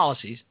Obama's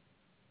policies.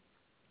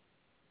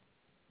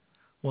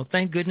 Well,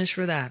 thank goodness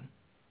for that.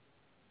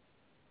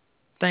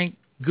 Thank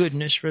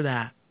goodness for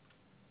that.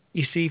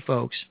 You see,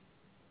 folks,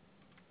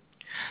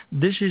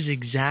 this is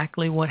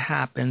exactly what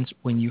happens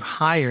when you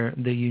hire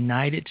the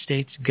United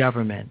States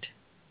government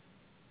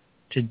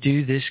to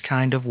do this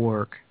kind of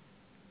work.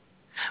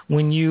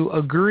 When you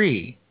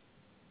agree,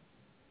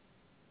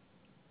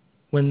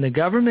 when the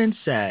government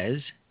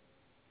says,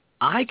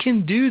 I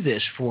can do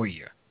this for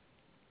you.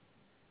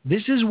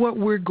 This is what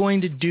we're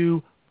going to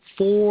do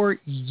for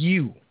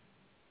you.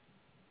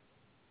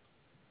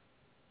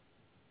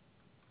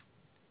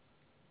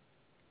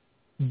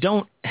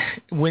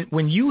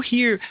 When you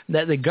hear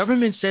that the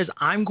government says,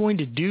 I'm going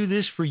to do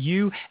this for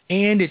you,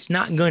 and it's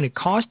not going to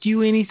cost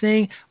you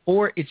anything,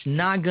 or it's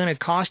not going to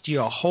cost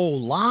you a whole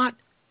lot,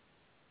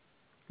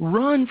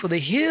 run for the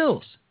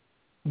hills.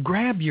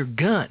 Grab your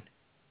gun.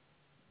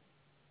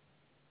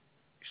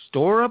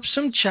 Store up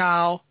some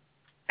chow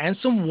and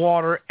some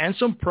water and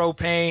some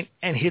propane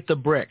and hit the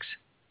bricks.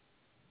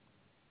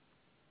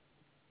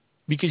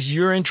 Because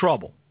you're in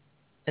trouble.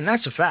 And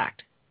that's a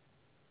fact.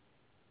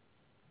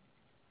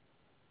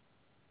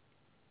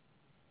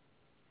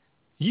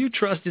 You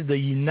trusted the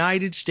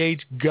United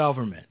States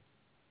government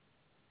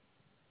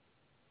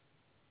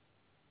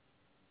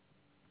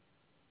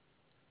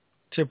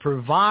to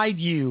provide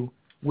you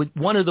with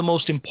one of the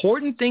most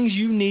important things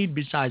you need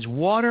besides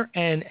water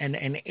and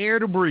air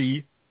to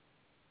breathe,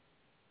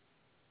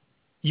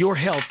 your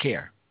health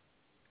care.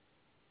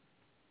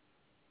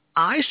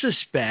 I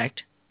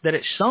suspect that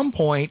at some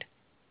point,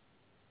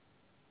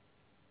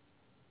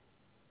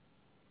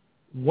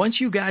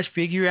 once you guys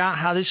figure out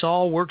how this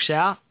all works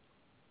out,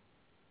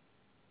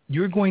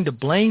 you're going to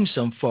blame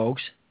some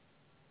folks.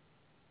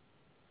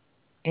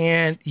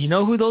 And you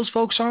know who those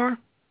folks are?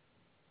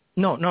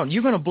 No,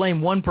 you're going to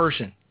blame one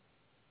person.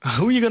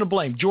 Who are you going to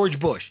blame? George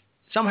Bush.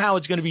 Somehow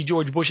it's going to be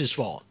George Bush's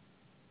fault.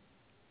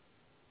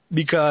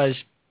 Because,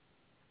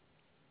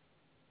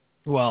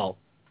 well,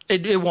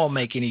 it won't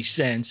make any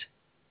sense.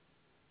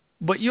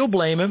 But you'll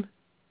blame him.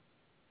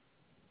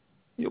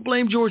 You'll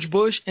blame George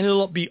Bush, and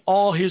it'll be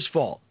all his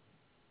fault.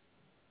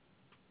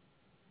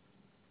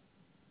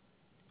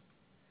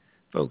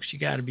 Folks, you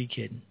got to be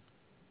kidding.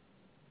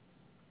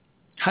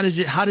 How does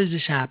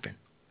this happen?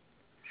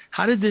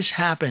 How did this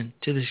happen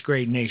to this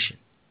great nation?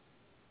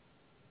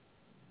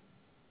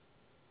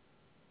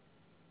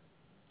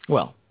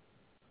 Well,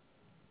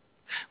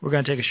 we're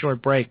going to take a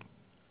short break.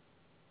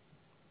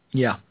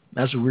 Yeah,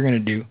 that's what we're going to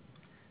do.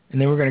 and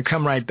then we're going to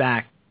come right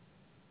back.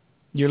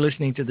 You're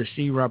listening to the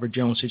C. Robert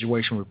Jones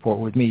Situation Report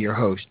with me, your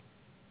host,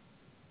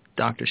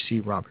 Dr. C.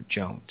 Robert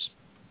Jones.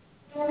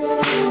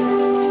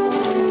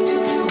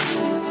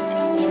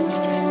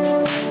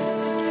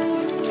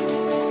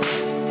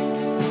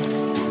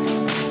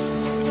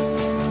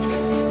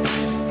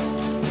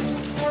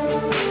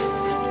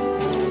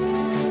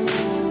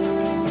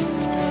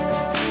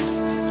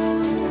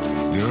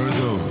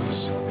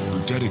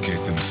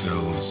 Dedicate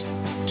themselves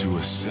to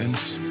a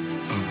sense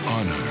of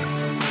honor,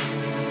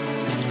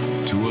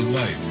 to a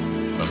life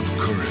of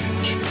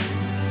courage,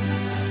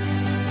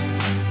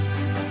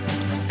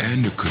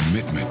 and a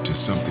commitment to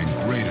something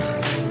greater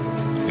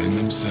than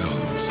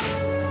themselves.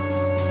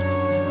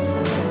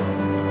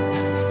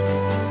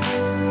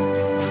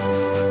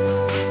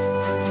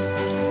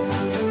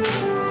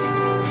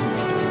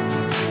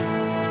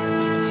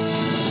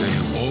 They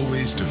have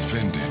always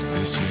defended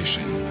this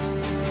nation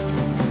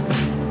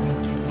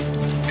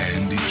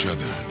and each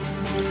other.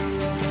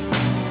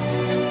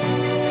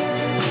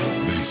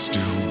 They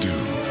still do.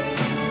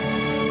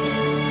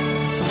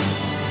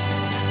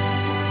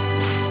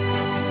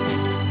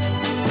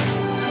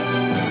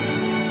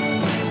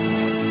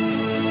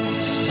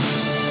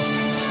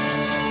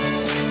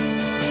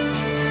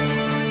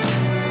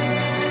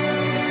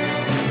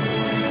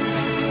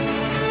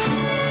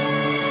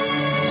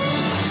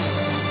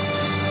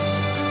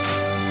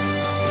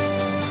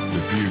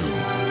 The few,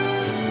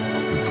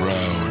 the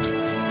proud,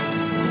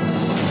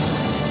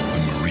 the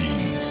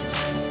Marines.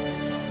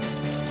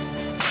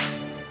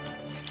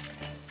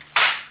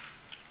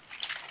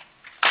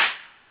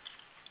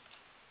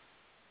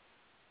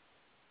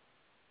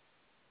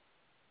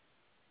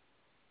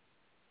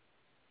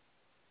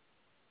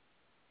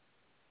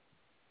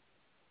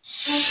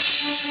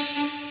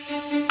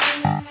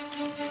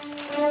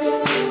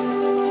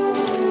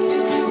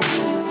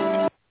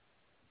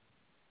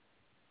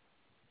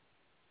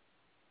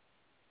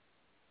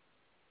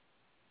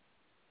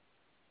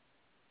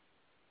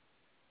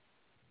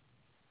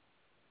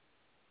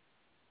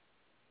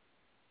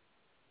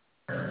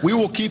 We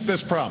will keep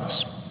this promise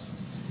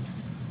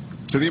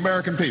to the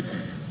American people.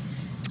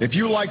 If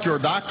you like your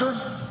doctor,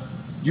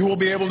 you will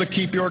be able to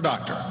keep your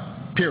doctor,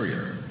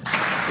 period.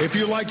 If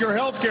you like your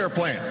health care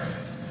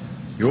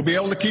plan, you'll be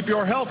able to keep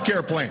your health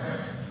care plan,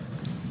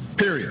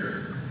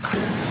 period.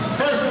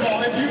 First of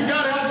all, if you've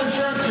got health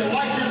insurance, you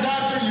like your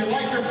doctor, you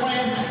like your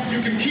plan,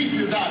 you can keep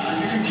your doctor,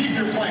 you can keep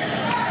your plan.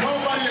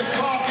 Nobody is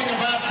talking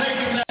about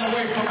taking that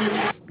away from you.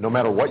 No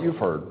matter what you've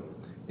heard,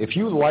 if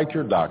you like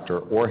your doctor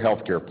or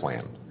health care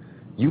plan,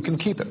 you can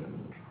keep it.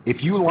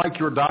 If you like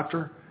your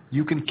doctor,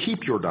 you can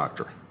keep your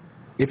doctor.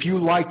 If you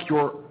like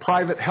your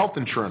private health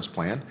insurance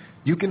plan,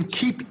 you can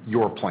keep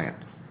your plan,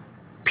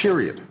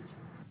 period.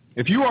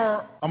 If you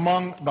are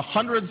among the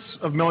hundreds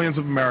of millions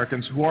of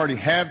Americans who already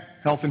have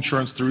health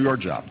insurance through your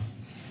job,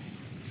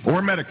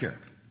 or Medicare,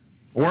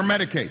 or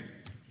Medicaid,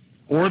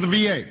 or the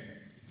VA,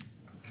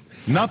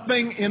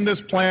 nothing in this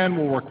plan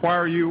will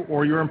require you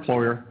or your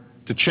employer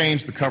to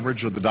change the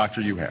coverage of the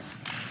doctor you have.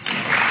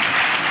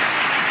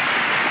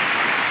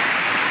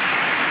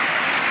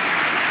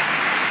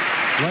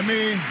 Let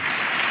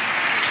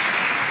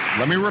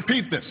me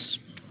repeat this.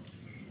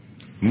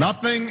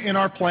 Nothing in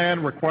our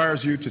plan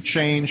requires you to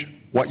change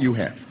what you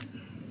have.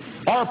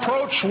 Our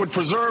approach would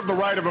preserve the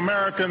right of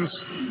Americans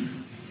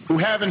who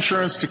have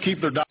insurance to keep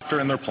their doctor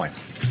in their plan.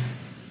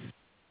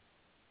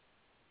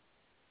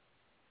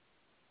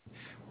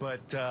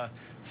 But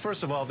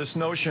first of all, this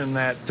notion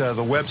that the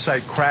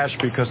website crashed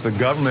because the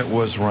government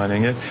was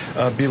running it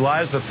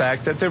belies the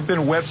fact that there have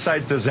been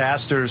website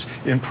disasters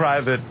in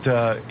private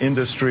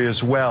industry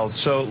as well.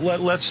 So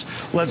let's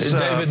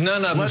David,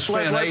 none of them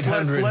spent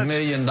 $800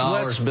 million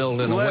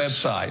building a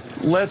website.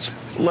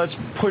 Let's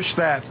push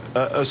that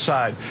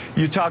aside.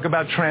 You talk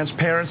about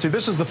transparency.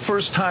 This is the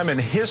first time in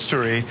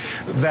history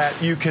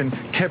that you can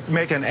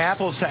make an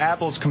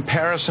apples-to-apples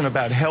comparison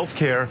about health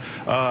care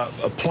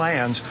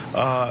plans,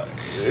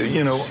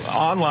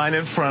 online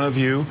in front of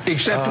you.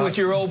 Except with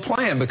your old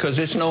plan, because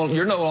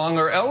you're no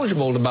longer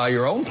eligible to buy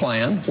your own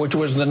plan, which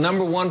was the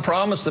number one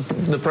promise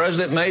the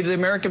president made to the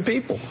American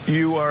people.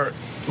 You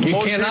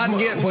cannot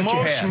get what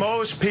you have.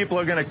 Most people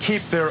are going to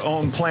keep their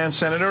own plan,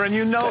 Senator, and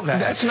you know that.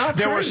 That's not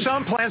true. There were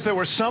some plans.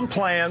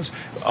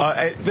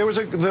 There was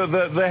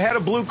the head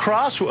of Blue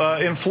Cross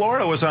in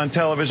Florida was on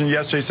television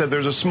yesterday. Said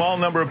there's a small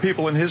number of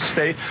people in his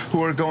state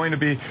who are going to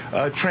be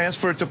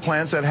transferred to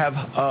plans that have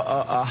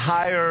a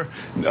higher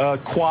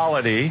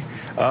quality,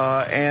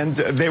 and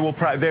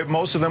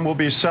most of them will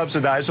be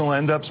subsidized and will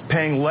end up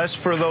paying less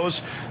for those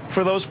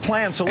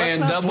plans. So let's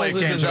not play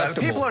games about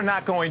it. People are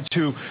not going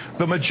to.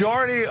 The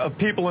majority of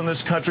people in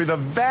this country, the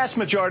vast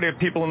majority of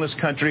people in this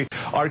country,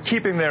 are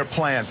keeping their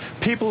plan.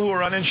 People who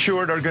are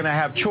uninsured are going to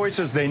have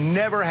choices they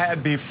never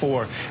had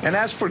before. And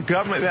as for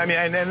government,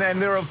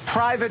 and there are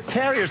private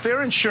carriers.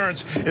 Their insurance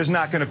is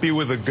not going to be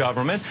with the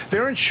government.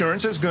 Their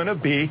insurance is going to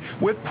be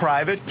with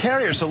private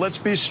carriers. So let's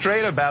be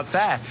straight about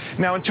that.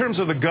 Now, in terms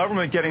of the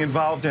government getting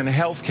involved in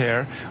health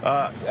care,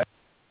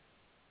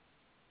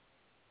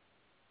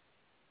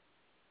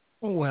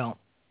 Well,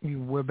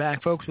 we're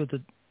back, folks, with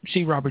the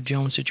C. Robert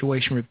Jones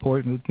Situation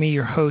Report. With me,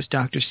 your host,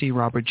 Dr. C.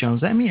 Robert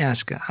Jones. Let me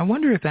ask, I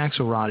wonder if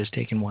Axelrod has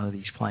taken one of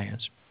these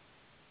plans.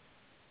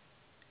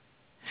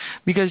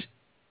 Because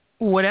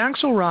what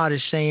Axelrod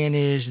is saying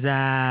is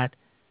that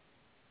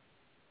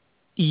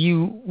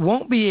you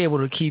won't be able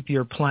to keep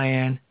your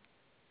plan.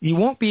 You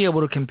won't be able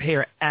to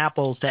compare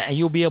apples to,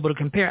 you'll be able to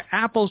compare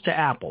apples to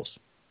apples.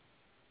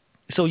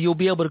 So you'll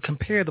be able to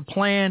compare the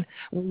plan.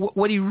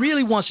 What he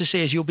really wants to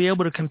say is you'll be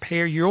able to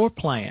compare your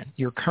plan,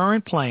 your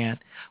current plan,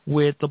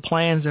 with the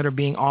plans that are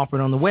being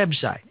offered on the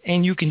website.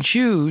 And you can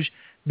choose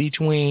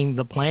between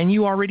the plan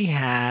you already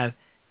have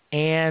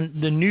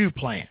and the new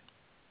plan.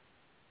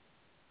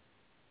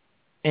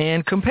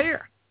 And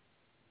compare.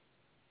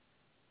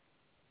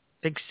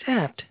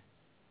 Except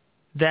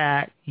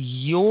that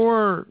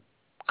your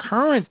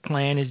current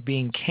plan is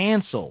being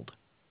canceled.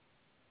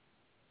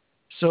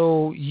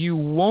 So you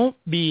won't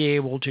be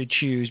able to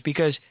choose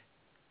because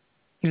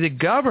the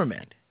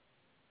government,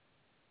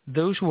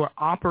 those who are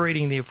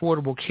operating the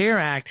Affordable Care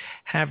Act,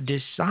 have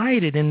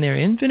decided in their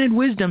infinite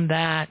wisdom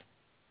that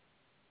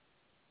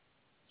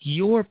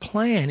your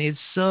plan is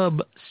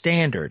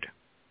substandard.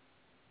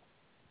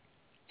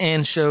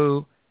 And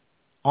so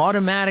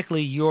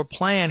automatically your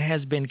plan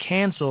has been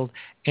canceled,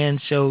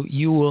 and so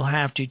you will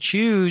have to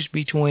choose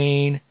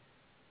between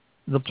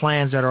the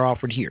plans that are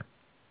offered here.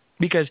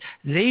 Because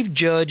they've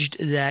judged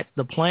that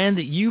the plan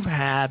that you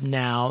have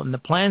now and the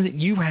plan that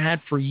you've had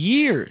for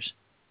years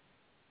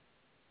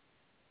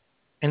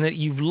and that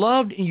you've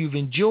loved and you've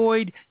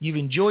enjoyed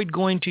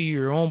going to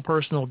your own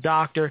personal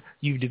doctor,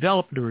 you've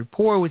developed a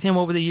rapport with him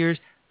over the years,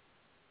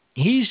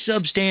 he's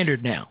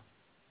substandard now.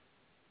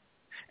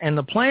 And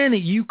the plan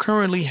that you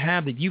currently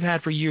have that you've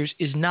had for years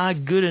is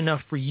not good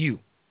enough for you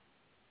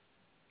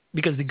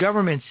because the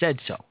government said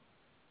so.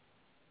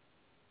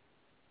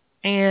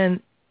 And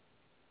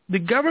the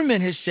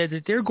government has said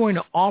that they're going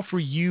to offer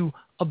you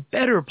a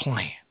better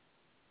plan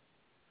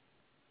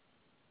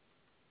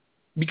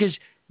because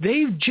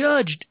they've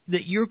judged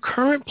that your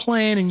current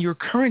plan and your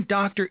current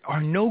doctor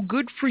are no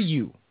good for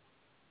you.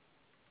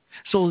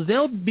 So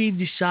they'll be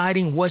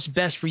deciding what's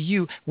best for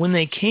you when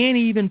they can't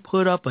even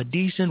put up a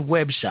decent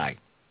website.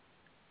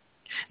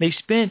 They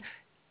spent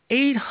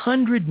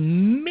 $800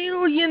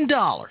 million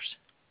on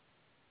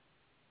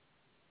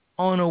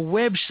a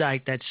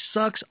website that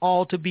sucks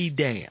all to be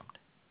damned,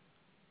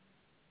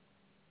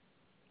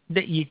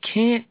 that you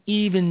can't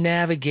even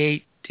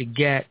navigate to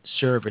get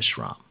service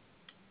from.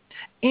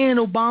 And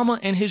Obama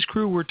and his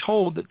crew were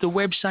told that the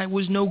website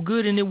was no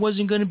good and it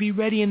wasn't going to be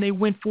ready, and they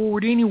went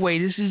forward anyway.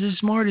 This is the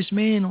smartest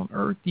man on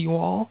earth, you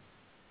all.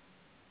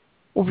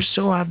 Or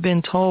so I've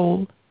been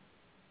told.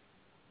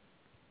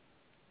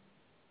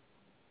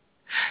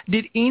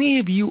 Did any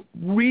of you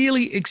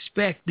really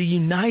expect the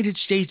United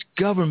States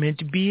government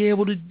to be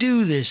able to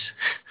do this?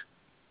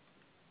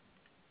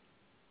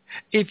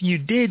 If you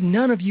did,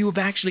 none of you have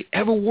actually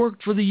ever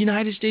worked for the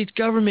United States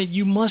government.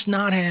 You must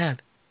not have.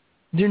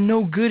 They're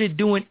no good at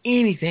doing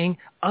anything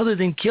other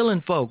than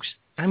killing folks.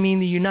 I mean,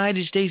 the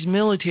United States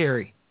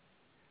military.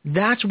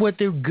 That's what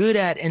they're good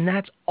at, and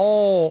that's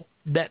all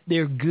that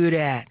they're good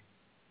at.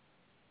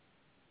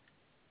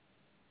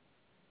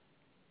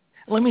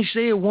 Let me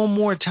say it one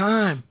more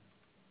time.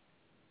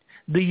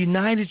 The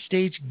United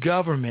States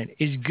government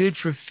is good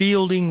for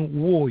fielding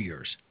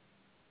warriors.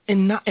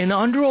 And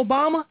under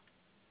Obama?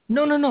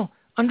 No.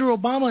 Under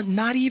Obama,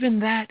 not even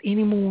that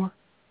anymore.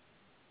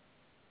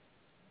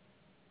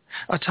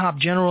 A top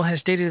general has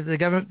stated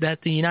that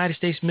the United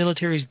States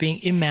military is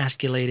being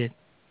emasculated.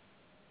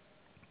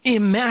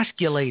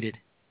 Emasculated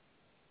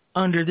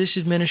under this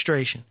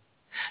administration.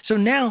 So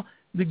now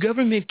the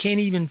government can't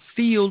even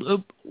field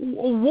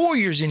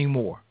warriors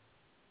anymore.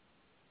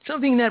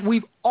 Something that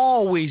we've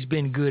always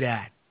been good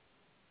at.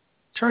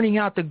 Turning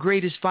out the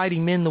greatest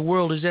fighting men the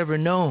world has ever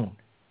known.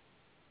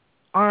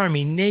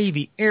 Army,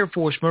 Navy, Air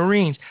Force,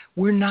 Marines.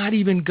 We're not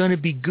even going to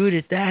be good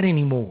at that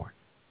anymore.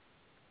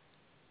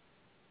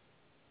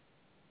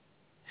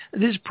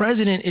 This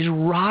president is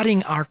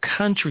rotting our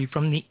country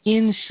from the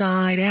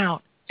inside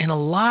out. And a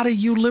lot of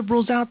you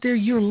liberals out there,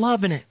 you're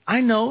loving it.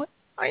 I know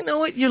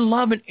it. You're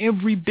loving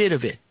every bit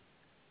of it.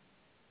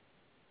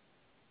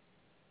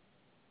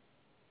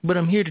 But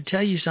I'm here to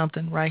tell you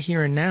something right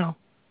here and now.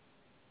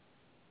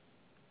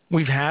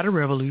 We've had a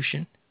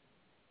revolution.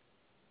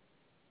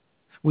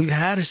 We've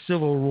had a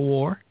civil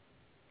war.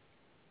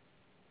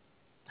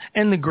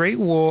 And the Great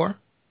War,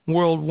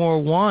 World War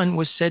I,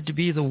 was said to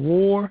be the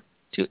war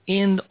to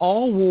end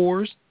all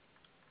wars.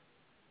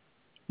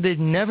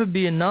 There'd never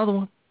be another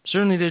one.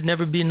 Certainly there'd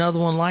never be another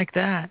one like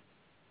that.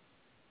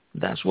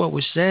 That's what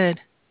was said.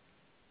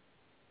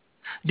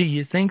 Do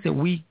you think that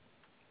we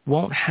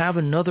won't have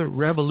another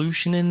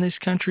revolution in this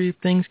country if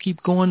things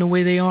keep going the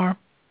way they are?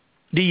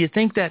 Do you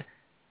think that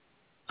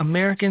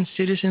American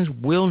citizens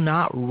will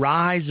not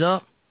rise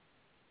up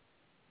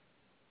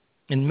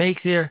and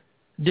make their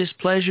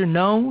displeasure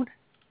known?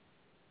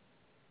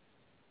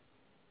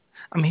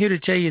 I'm here to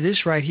tell you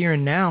this right here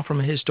and now from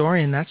a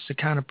historian. That's the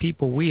kind of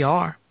people we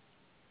are.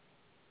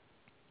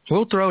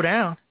 We'll throw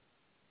down.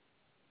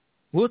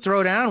 We'll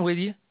throw down with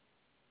you.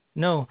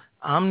 No,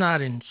 I'm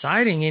not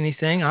inciting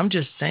anything. I'm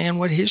just saying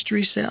what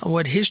history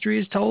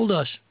has told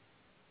us,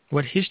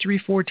 what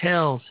history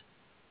foretells.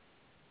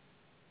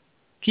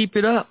 Keep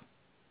it up.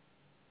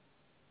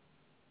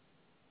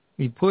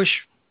 You're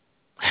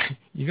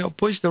going to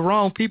push the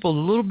wrong people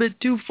a little bit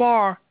too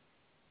far.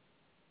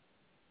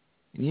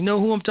 You know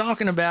who I'm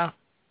talking about.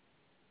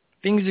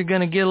 Things are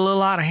going to get a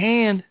little out of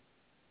hand.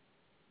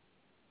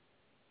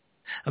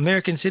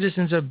 American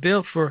citizens are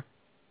built for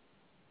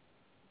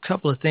a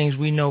couple of things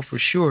we know for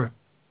sure.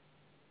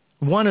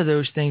 One of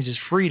those things is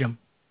freedom.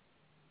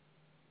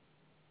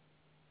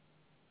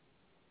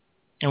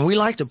 And we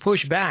like to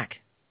push back.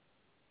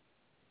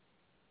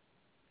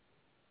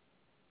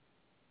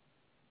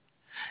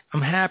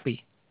 I'm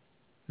happy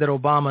that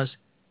Obama's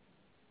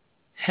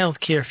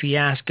healthcare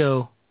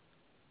fiasco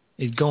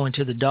is going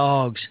to the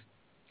dogs.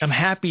 I'm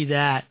happy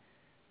that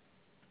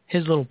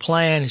his little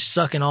plan is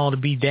sucking all to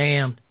be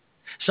damned.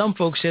 Some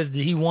folks said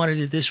that he wanted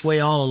it this way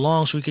all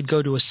along so we could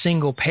go to a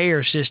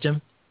single-payer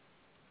system,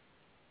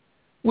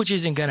 which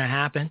isn't going to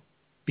happen,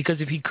 because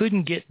if he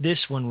couldn't get this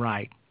one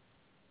right,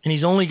 and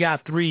he's only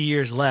got 3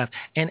 years left,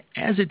 and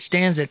as it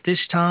stands at this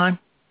time,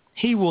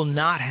 he will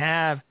not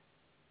have,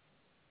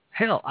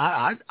 hell,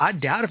 I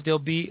doubt if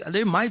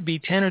there might be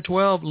 10 or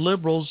 12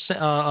 liberal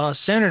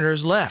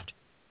senators left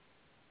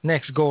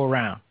next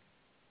go-around.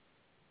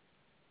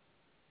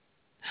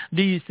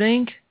 Do you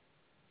think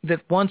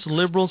that once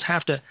liberals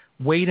have to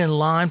wait in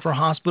line for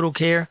hospital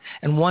care,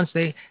 and once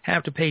they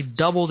have to pay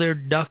double their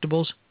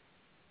deductibles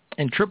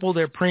and triple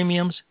their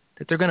premiums,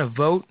 that they're going to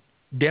vote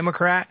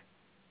Democrat?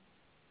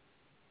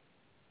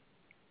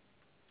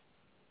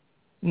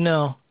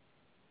 No,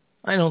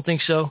 I don't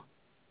think so.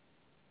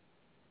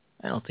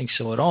 I don't think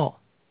so at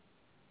all.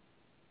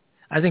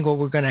 I think what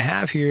we're going to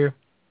have here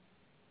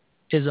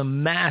is a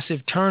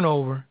massive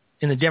turnover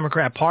in the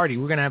Democrat Party.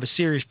 We're going to have a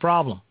serious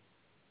problem.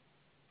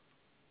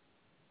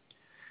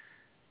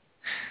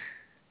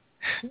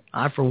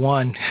 I, for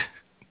one,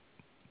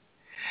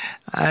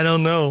 I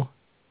don't know.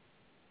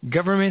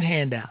 Government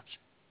handouts.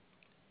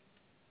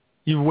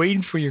 You're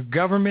waiting for your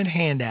government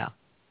handout.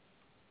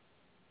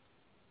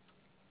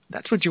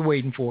 That's what you're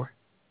waiting for.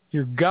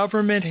 Your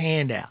government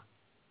handout.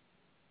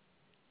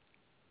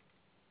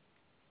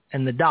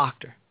 And the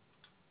doctor.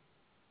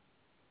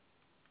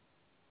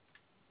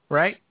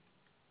 Right?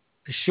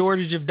 The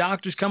shortage of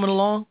doctors coming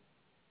along.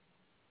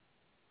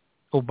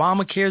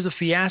 Obamacare's a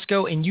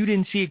fiasco, and you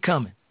didn't see it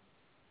coming.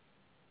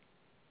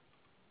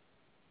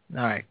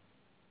 All right.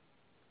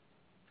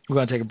 We're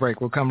going to take a break.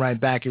 We'll come right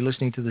back. You're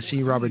listening to the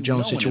C. Robert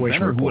Jones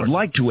Situation Report. Who would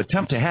like to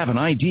attempt to have an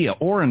idea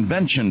or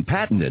invention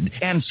patented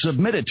and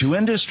submit it to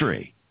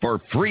industry. For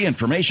free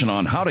information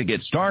on how to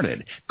get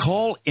started,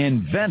 call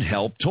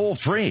InventHelp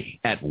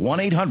toll-free at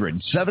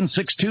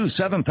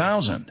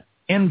 1-800-762-7000.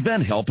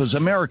 InventHelp is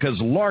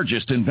America's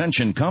largest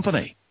invention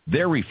company.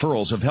 Their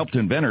referrals have helped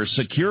inventors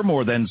secure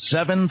more than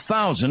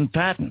 7,000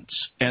 patents,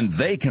 and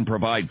they can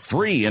provide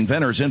free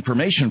inventors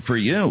information for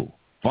you.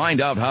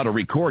 Find out how to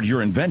record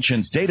your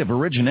invention's date of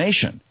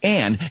origination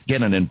and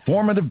get an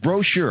informative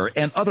brochure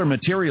and other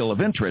material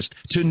of interest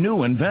to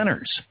new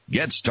inventors.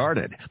 Get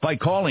started by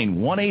calling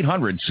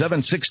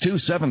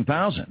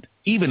 1-800-762-7000.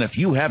 Even if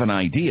you have an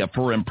idea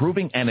for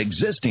improving an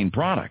existing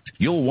product,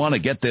 you'll want to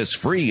get this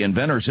free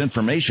inventor's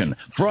information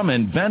from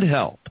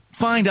InventHelp.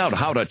 Find out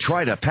how to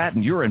try to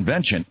patent your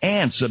invention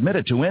and submit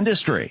it to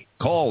industry.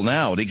 Call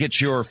now to get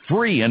your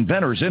free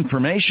inventor's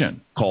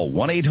information. Call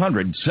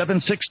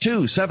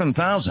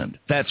 1-800-762-7000.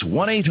 That's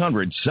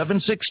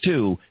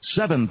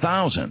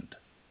 1-800-762-7000.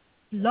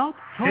 Blog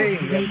Talk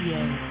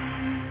Radio.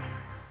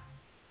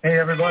 Hey,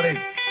 everybody.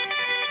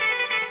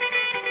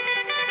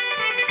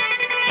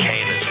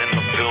 Kane is in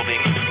the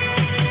building.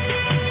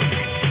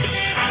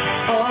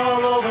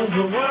 All over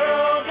the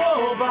world,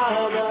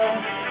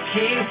 Obama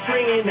keeps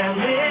bringing that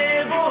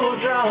liberal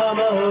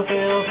drama.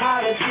 Failed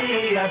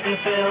policy after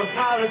failed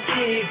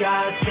policy.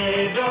 God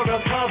save the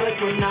republic,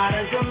 we're not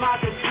a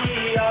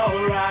democracy,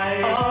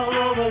 alright. All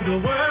over the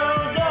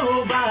world,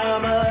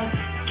 Obama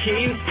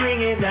keeps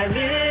bringing that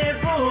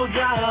liberal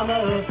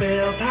drama.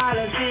 Failed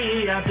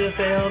policy after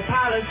failed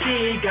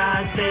policy.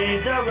 God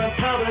save the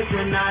republic,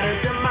 we're not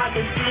a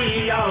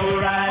democracy,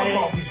 alright. I'm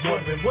always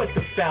wondering what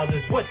the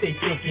founders, what they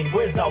thinking.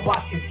 Where's our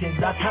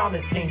Washingtons, our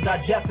Thomas Paines, our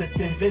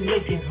Jeffersons and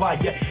Lincolns?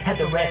 While you at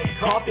the red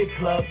carpet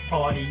club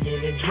partying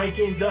and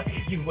drinking the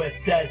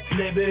USS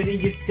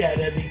Liberty instead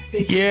of these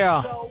things.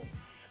 Yeah. So,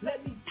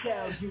 let me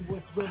tell you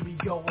what's really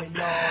going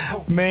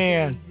on.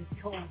 Man.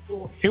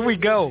 Here we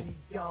go.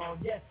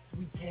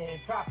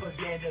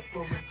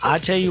 I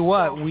tell you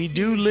what, we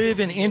do live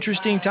in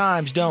interesting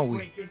times, don't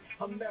we?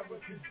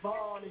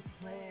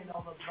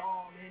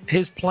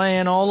 His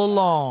plan all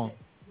along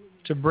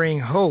to bring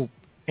hope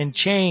and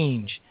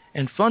change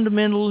and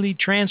fundamentally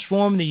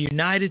transform the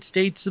United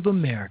States of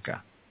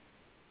America.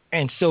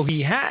 And so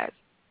he has.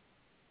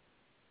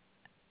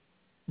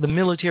 The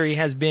military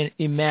has been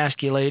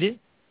emasculated.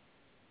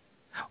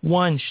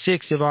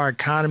 1/6 of our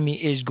economy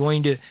is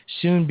going to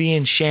soon be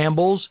in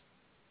shambles.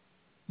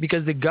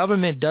 because the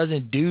government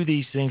doesn't do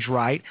these things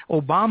right.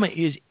 Obama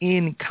is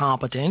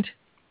incompetent.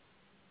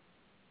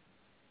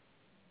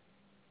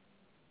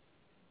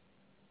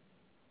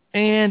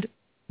 And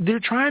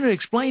they're trying to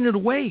explain it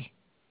away.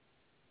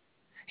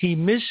 He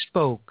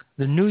misspoke.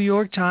 The New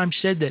York Times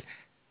said that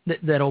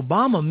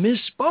Obama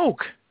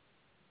misspoke.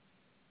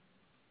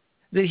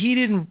 That he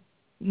didn't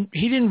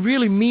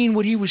really mean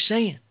what he was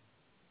saying.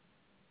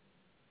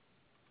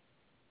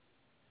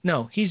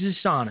 No, he's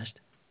dishonest.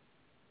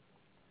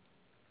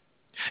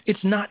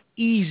 It's not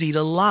easy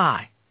to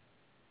lie.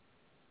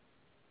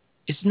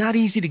 It's not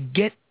easy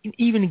to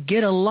even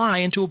get a lie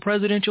into a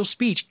presidential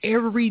speech.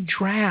 Every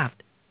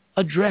draft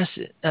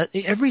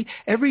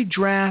every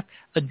draft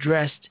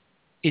addressed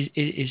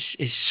is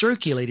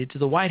circulated to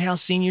the White House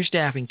senior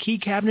staff and key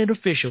cabinet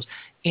officials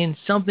in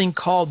something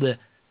called the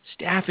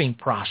staffing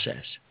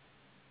process.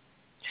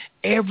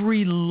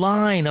 Every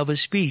line of a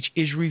speech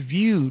is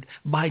reviewed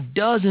by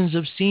dozens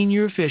of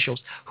senior officials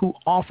who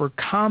offer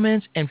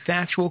comments and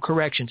factual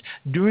corrections.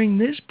 During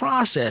this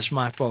process,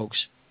 my folks,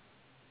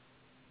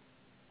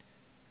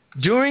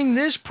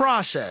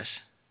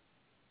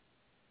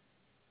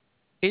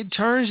 it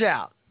turns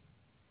out,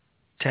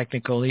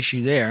 technical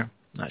issue there,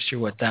 not sure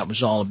what that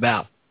was all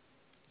about.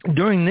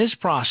 During this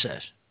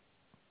process,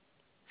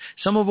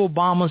 some of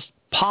Obama's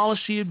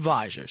policy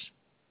advisors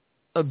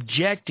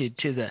objected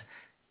to the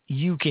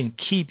 "you can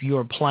keep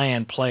your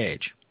plan"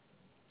 pledge.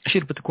 I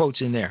should have put the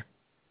quotes in there.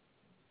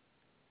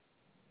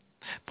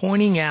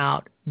 Pointing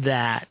out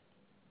that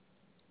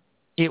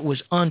it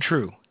was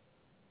untrue.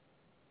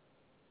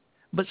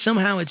 But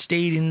somehow it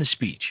stayed in the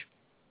speech.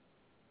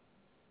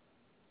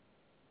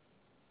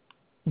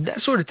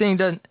 That sort of thing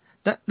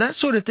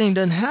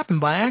doesn't happen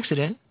by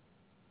accident.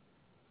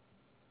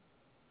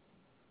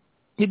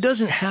 It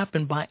doesn't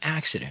happen by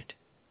accident.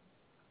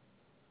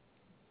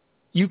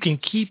 You can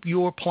keep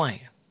your plan.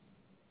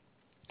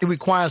 It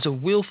requires a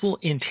willful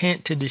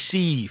intent to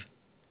deceive.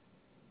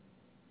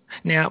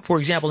 Now, for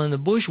example, in the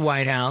Bush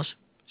White House,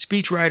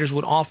 speechwriters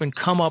would often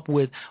come up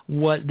with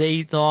what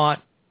they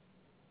thought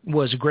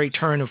was a great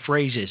turn of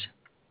phrases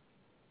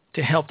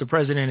to help the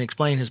president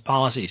explain his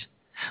policies.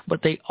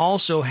 But they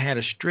also had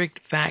a strict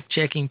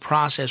fact-checking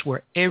process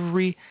where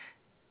every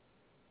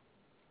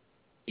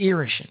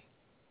iteration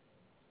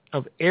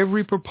of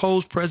every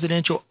proposed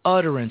presidential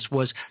utterance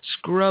was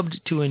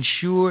scrubbed to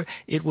ensure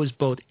it was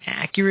both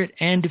accurate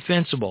and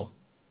defensible.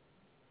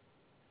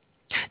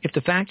 If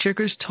the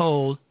fact-checkers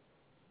told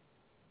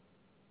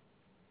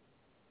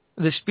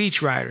the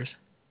speechwriters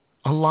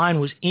a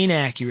line was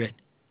inaccurate,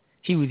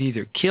 he would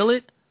either kill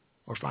it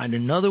or find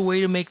another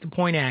way to make the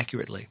point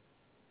accurately.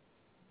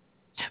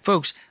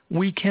 Folks,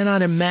 we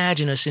cannot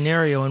imagine a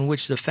scenario in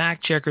which the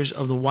fact-checkers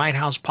of the White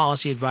House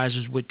policy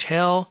advisors would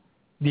tell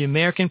the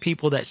American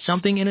people that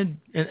something in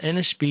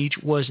a speech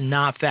was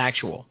not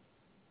factual.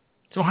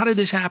 So how did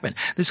this happen?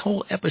 This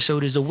whole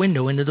episode is a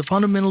window into the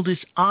fundamental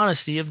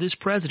dishonesty of this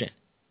president.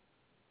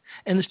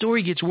 And the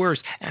story gets worse.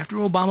 After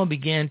Obama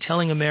began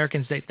telling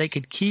Americans that they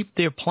could keep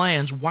their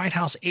plans, White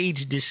House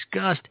aides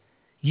discussed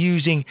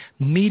using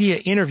media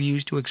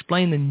interviews to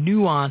explain the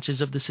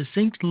nuances of the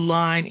succinct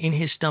line in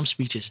his stump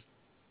speeches.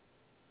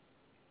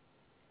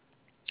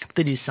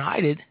 They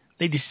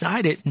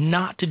decided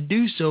not to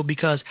do so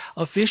because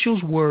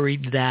officials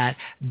worried that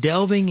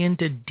delving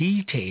into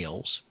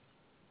details,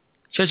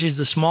 such as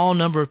the small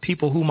number of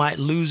people who might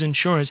lose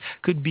insurance,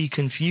 could be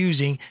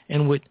confusing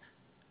and would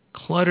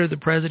clutter the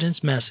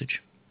president's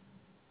message.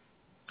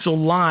 So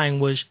lying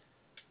was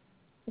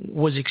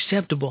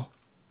acceptable.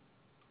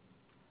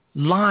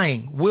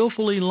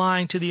 Willfully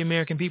lying to the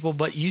American people,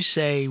 but you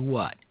say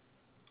what?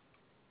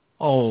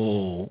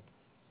 Oh,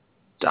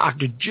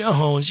 Dr.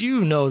 Jones,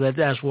 you know that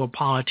that's what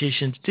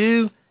politicians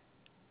do.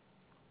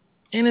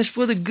 And it's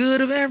for the good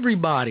of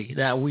everybody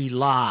that we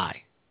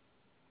lie.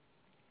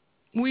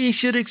 We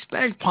should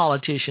expect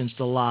politicians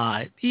to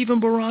lie,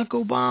 even Barack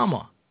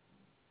Obama.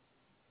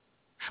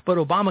 But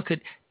Obama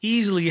could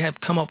easily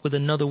have come up with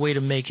another way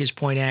to make his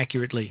point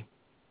accurately.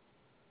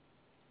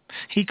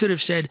 He could have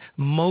said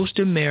most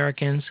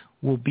Americans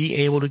will be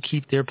able to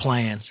keep their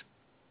plans.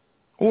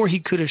 Or he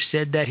could have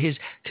said that his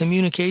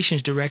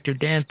communications director,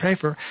 Dan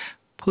Pfeiffer,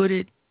 put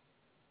it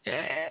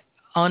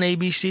on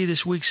ABC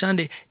this week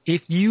Sunday.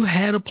 If you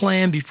had a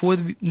plan before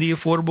the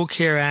Affordable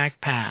Care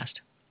Act passed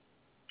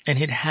and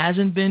it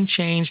hasn't been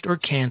changed or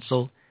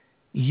canceled,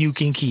 you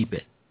can keep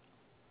it.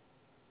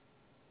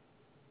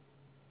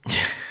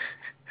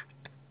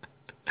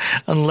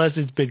 Unless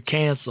it's been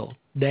canceled.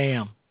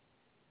 Damn.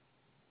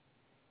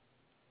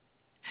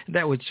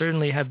 That would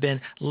certainly have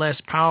been less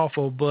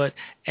powerful, but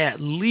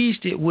at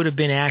least it would have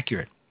been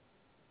accurate.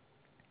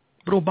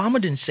 But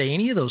Obama didn't say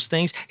any of those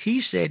things.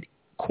 He said,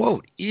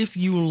 quote, if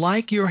you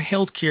like your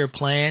health care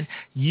plan,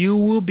 you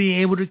will be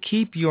able to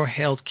keep your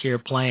health care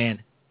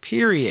plan,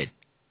 period.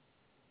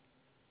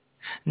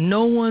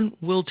 No one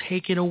will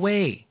take it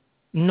away,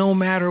 no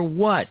matter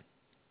what.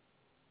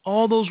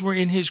 All those were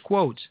in his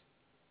quotes.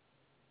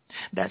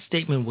 That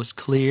statement was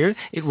clear,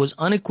 it was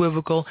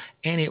unequivocal,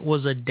 and it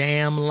was a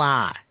damn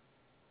lie.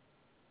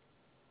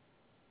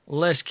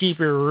 Let's keep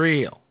it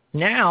real.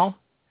 Now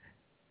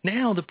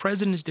the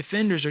president's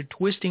defenders are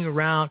twisting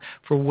around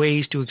for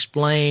ways to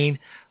explain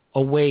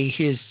away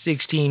his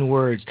 16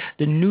 words.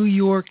 The New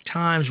York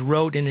Times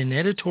wrote in an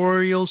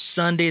editorial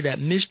Sunday that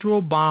Mr.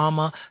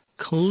 Obama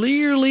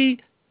clearly...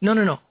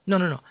 No.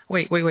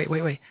 Wait.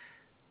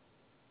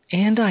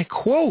 And I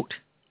quote,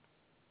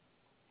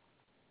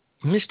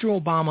 Mr.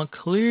 Obama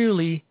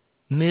clearly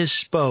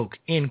misspoke,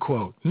 end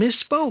quote.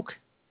 Misspoke.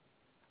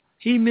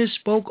 He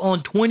misspoke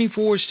on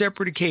 24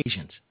 separate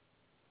occasions.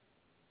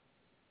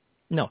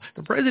 No,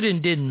 the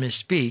president didn't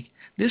misspeak.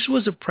 This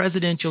was a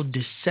presidential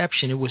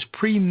deception. It was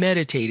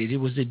premeditated. It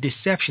was a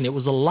deception. It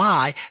was a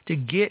lie to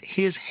get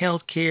his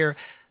health care,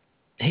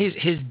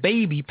 his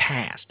baby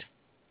passed.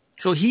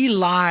 So he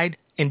lied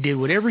and did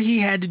whatever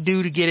he had to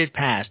do to get it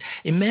passed.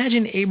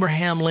 Imagine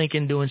Abraham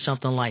Lincoln doing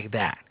something like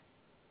that.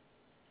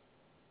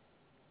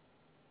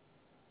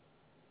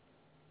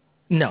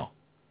 No.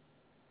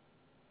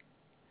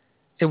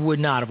 It would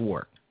not have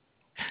worked.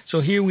 So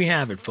here we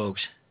have it,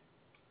 folks.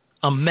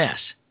 A mess.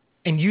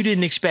 And you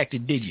didn't expect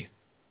it, did you?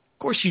 Of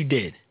course you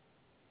did.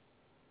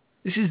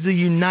 This is the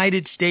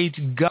United States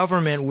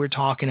government we're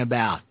talking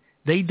about.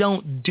 They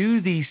don't do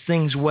these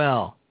things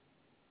well.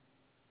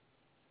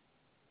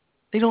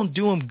 They don't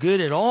do them good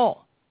at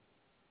all.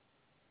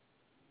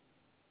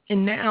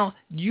 And now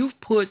you've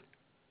put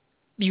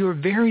your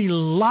very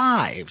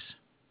lives,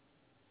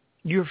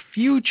 your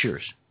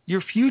futures,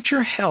 your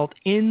future health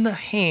in the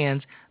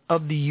hands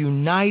of the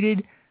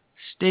United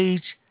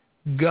States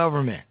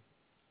government.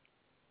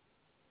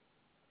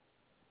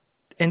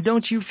 And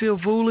don't you feel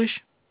foolish?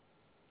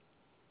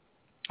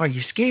 Are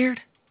you scared?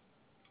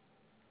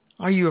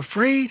 Are you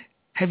afraid?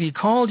 Have you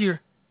called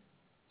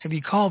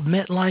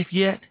MetLife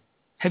yet?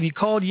 Have you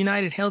called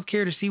United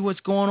Healthcare to see what's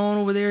going on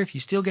over there, if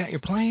you still got your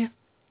plan?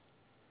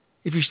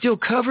 If you're still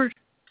covered?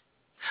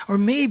 Or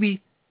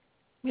maybe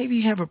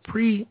you have a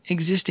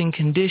pre-existing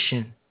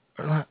condition,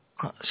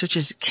 such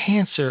as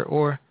cancer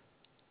or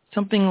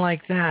something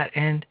like that,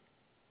 and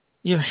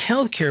your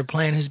healthcare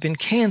plan has been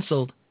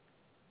canceled,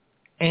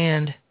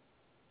 and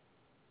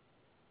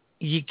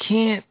you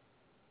can't.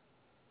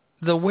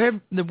 The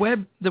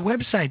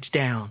website's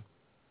down,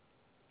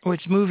 or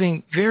it's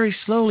moving very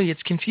slowly.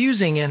 It's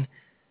confusing, and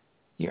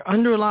you're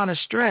under a lot of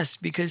stress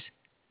because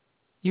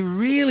you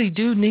really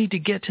do need to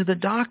get to the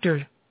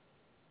doctor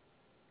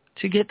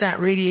to get that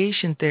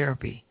radiation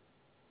therapy.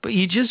 But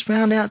you just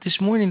found out this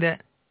morning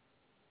that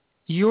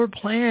your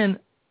plan,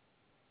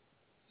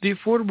 the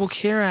Affordable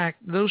Care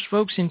Act, those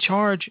folks in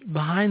charge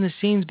behind the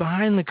scenes,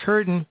 behind the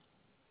curtain,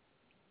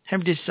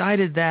 have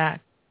decided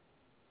that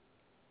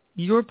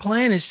your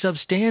plan is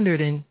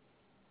substandard and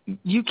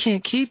you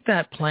can't keep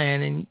that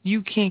plan, and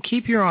you can't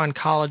keep your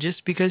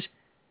oncologist because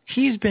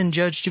he's been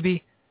judged to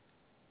be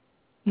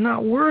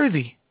not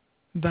worthy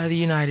by the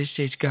United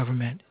States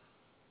government.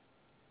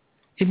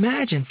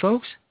 Imagine,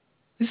 folks,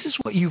 this is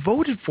what you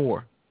voted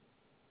for.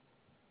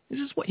 This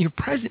is what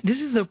this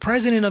is the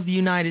president of the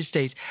United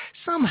States.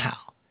 Somehow,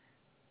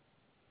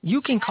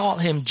 you can call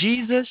him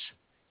Jesus,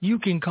 you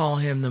can call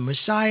him the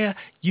Messiah,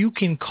 you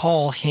can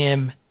call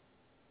him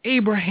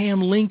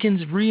Abraham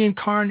Lincoln's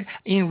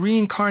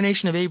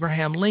reincarnation of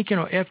Abraham Lincoln,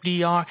 or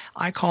FDR.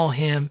 I call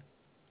him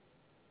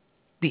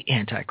the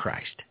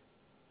Antichrist.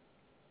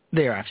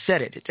 There, I've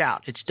said it. It's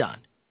out. It's done.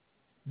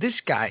 This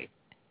guy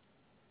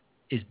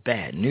is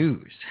bad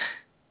news.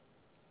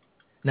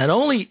 Not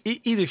only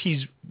either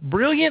he's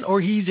brilliant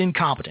or he's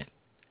incompetent.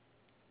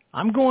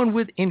 I'm going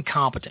with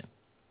incompetent.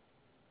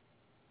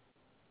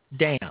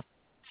 Damn.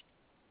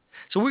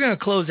 So we're going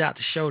to close out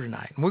the show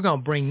tonight, and we're going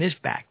to bring this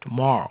back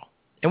tomorrow.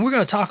 And we're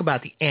going to talk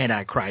about the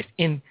Antichrist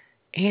in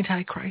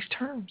Antichrist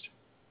terms.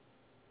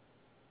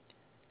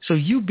 So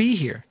you be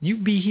here. You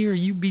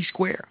be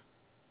square.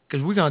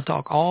 Because we're going to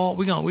talk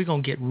we're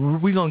going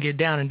to get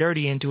down and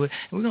dirty into it,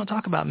 and we're going to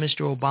talk about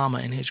Mr.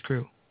 Obama and his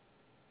crew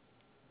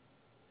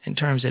in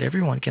terms that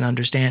everyone can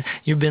understand.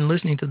 You've been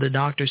listening to the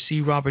Dr. C.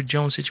 Robert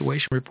Jones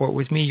Situation Report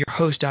with me, your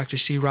host, Dr.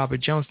 C.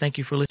 Robert Jones. Thank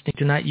you for listening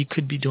tonight. You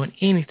could be doing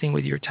anything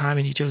with your time,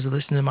 and you chose to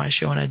listen to my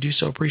show, and I do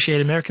so appreciate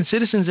it. American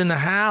citizens in the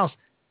house,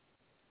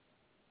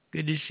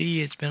 good to see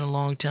you. It's been a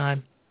long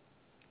time.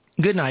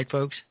 Good night,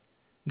 folks.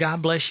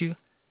 God bless you,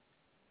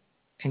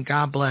 and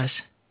God bless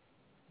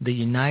the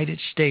United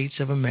States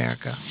of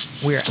America.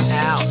 We're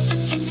out.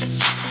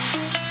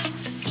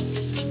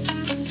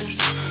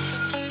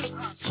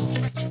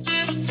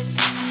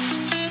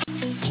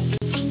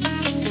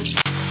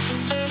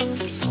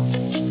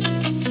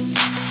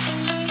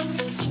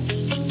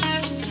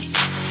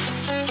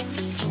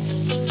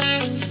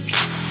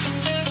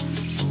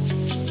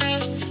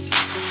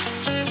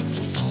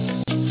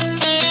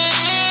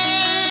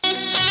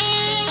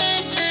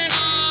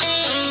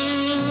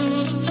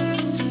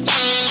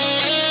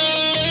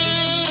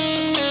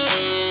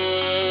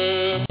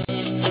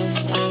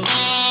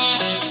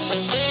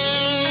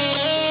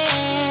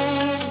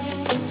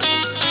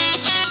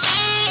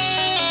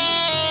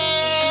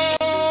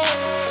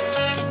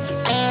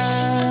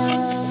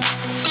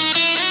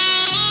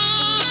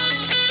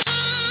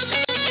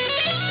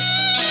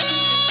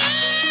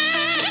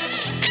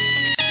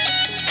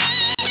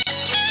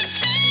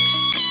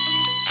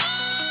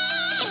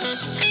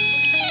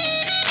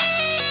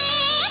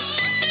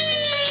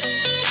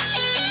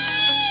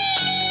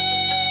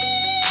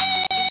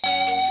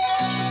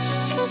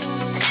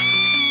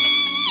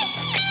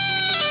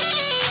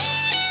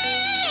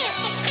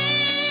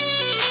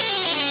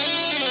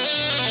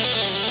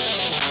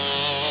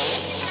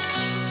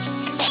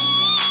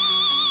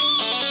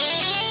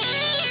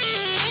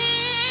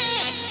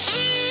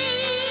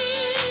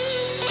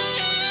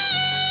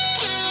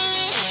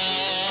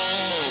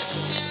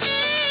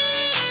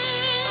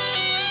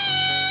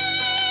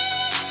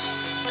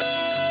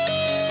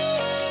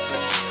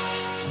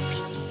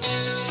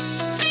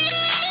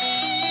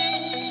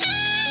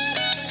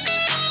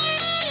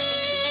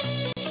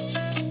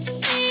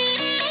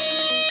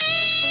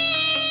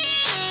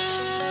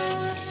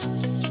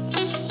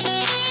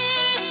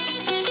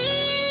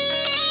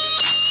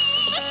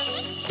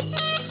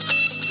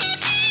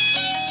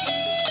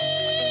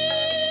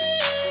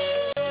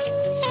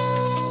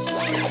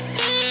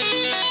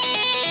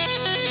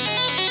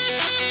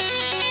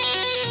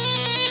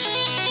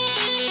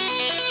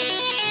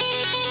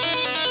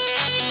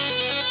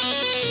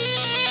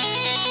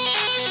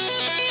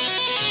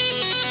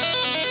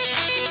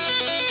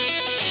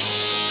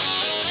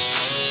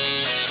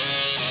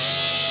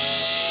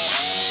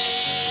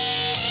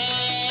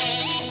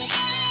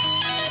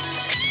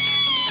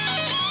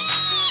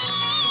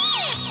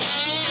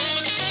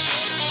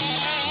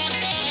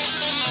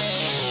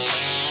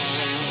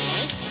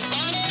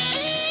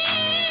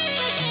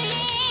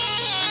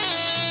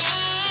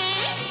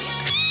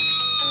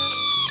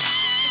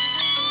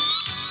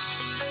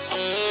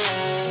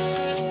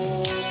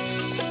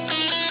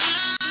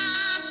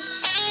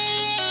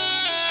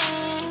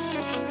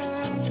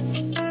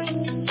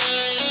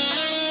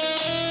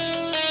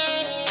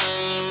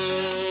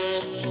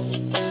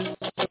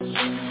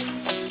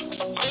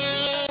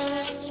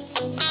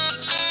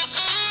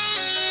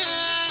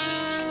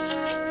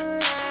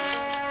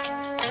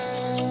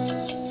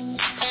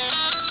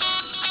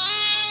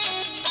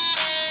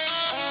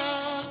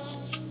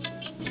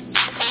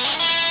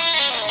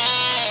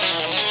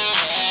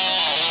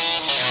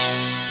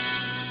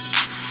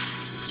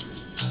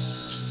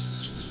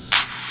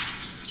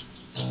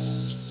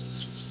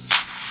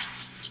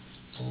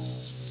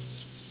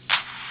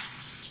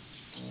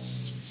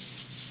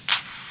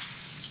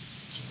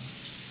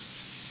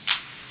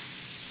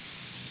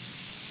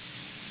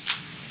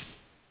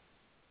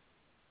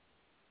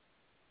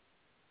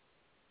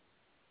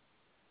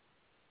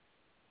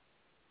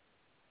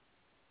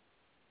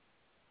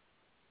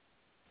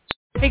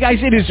 Hey guys,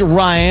 it is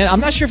Ryan. I'm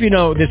not sure if you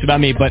know this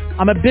about me, but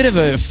I'm a bit of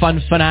a fun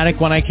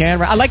fanatic when I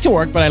can. I like to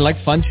work, but I like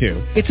fun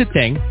too. It's a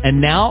thing. And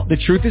now the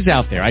truth is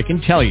out there. I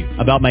can tell you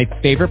about my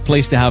favorite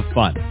place to have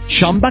fun.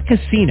 Chumba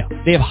Casino.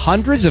 They have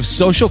hundreds of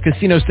social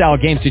casino style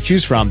games to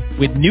choose from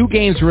with new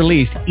games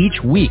released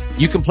each week.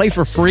 You can play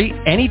for free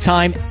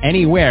anytime,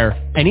 anywhere.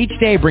 And each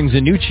day brings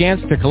a new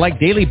chance to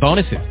collect daily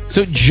bonuses.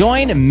 So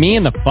join me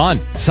in the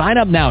fun. Sign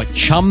up now at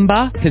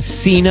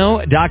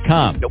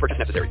ChumbaCasino.com. No purchase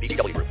necessary.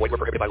 VGW Group. Void where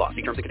prohibited by law.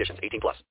 See terms and conditions. 18+.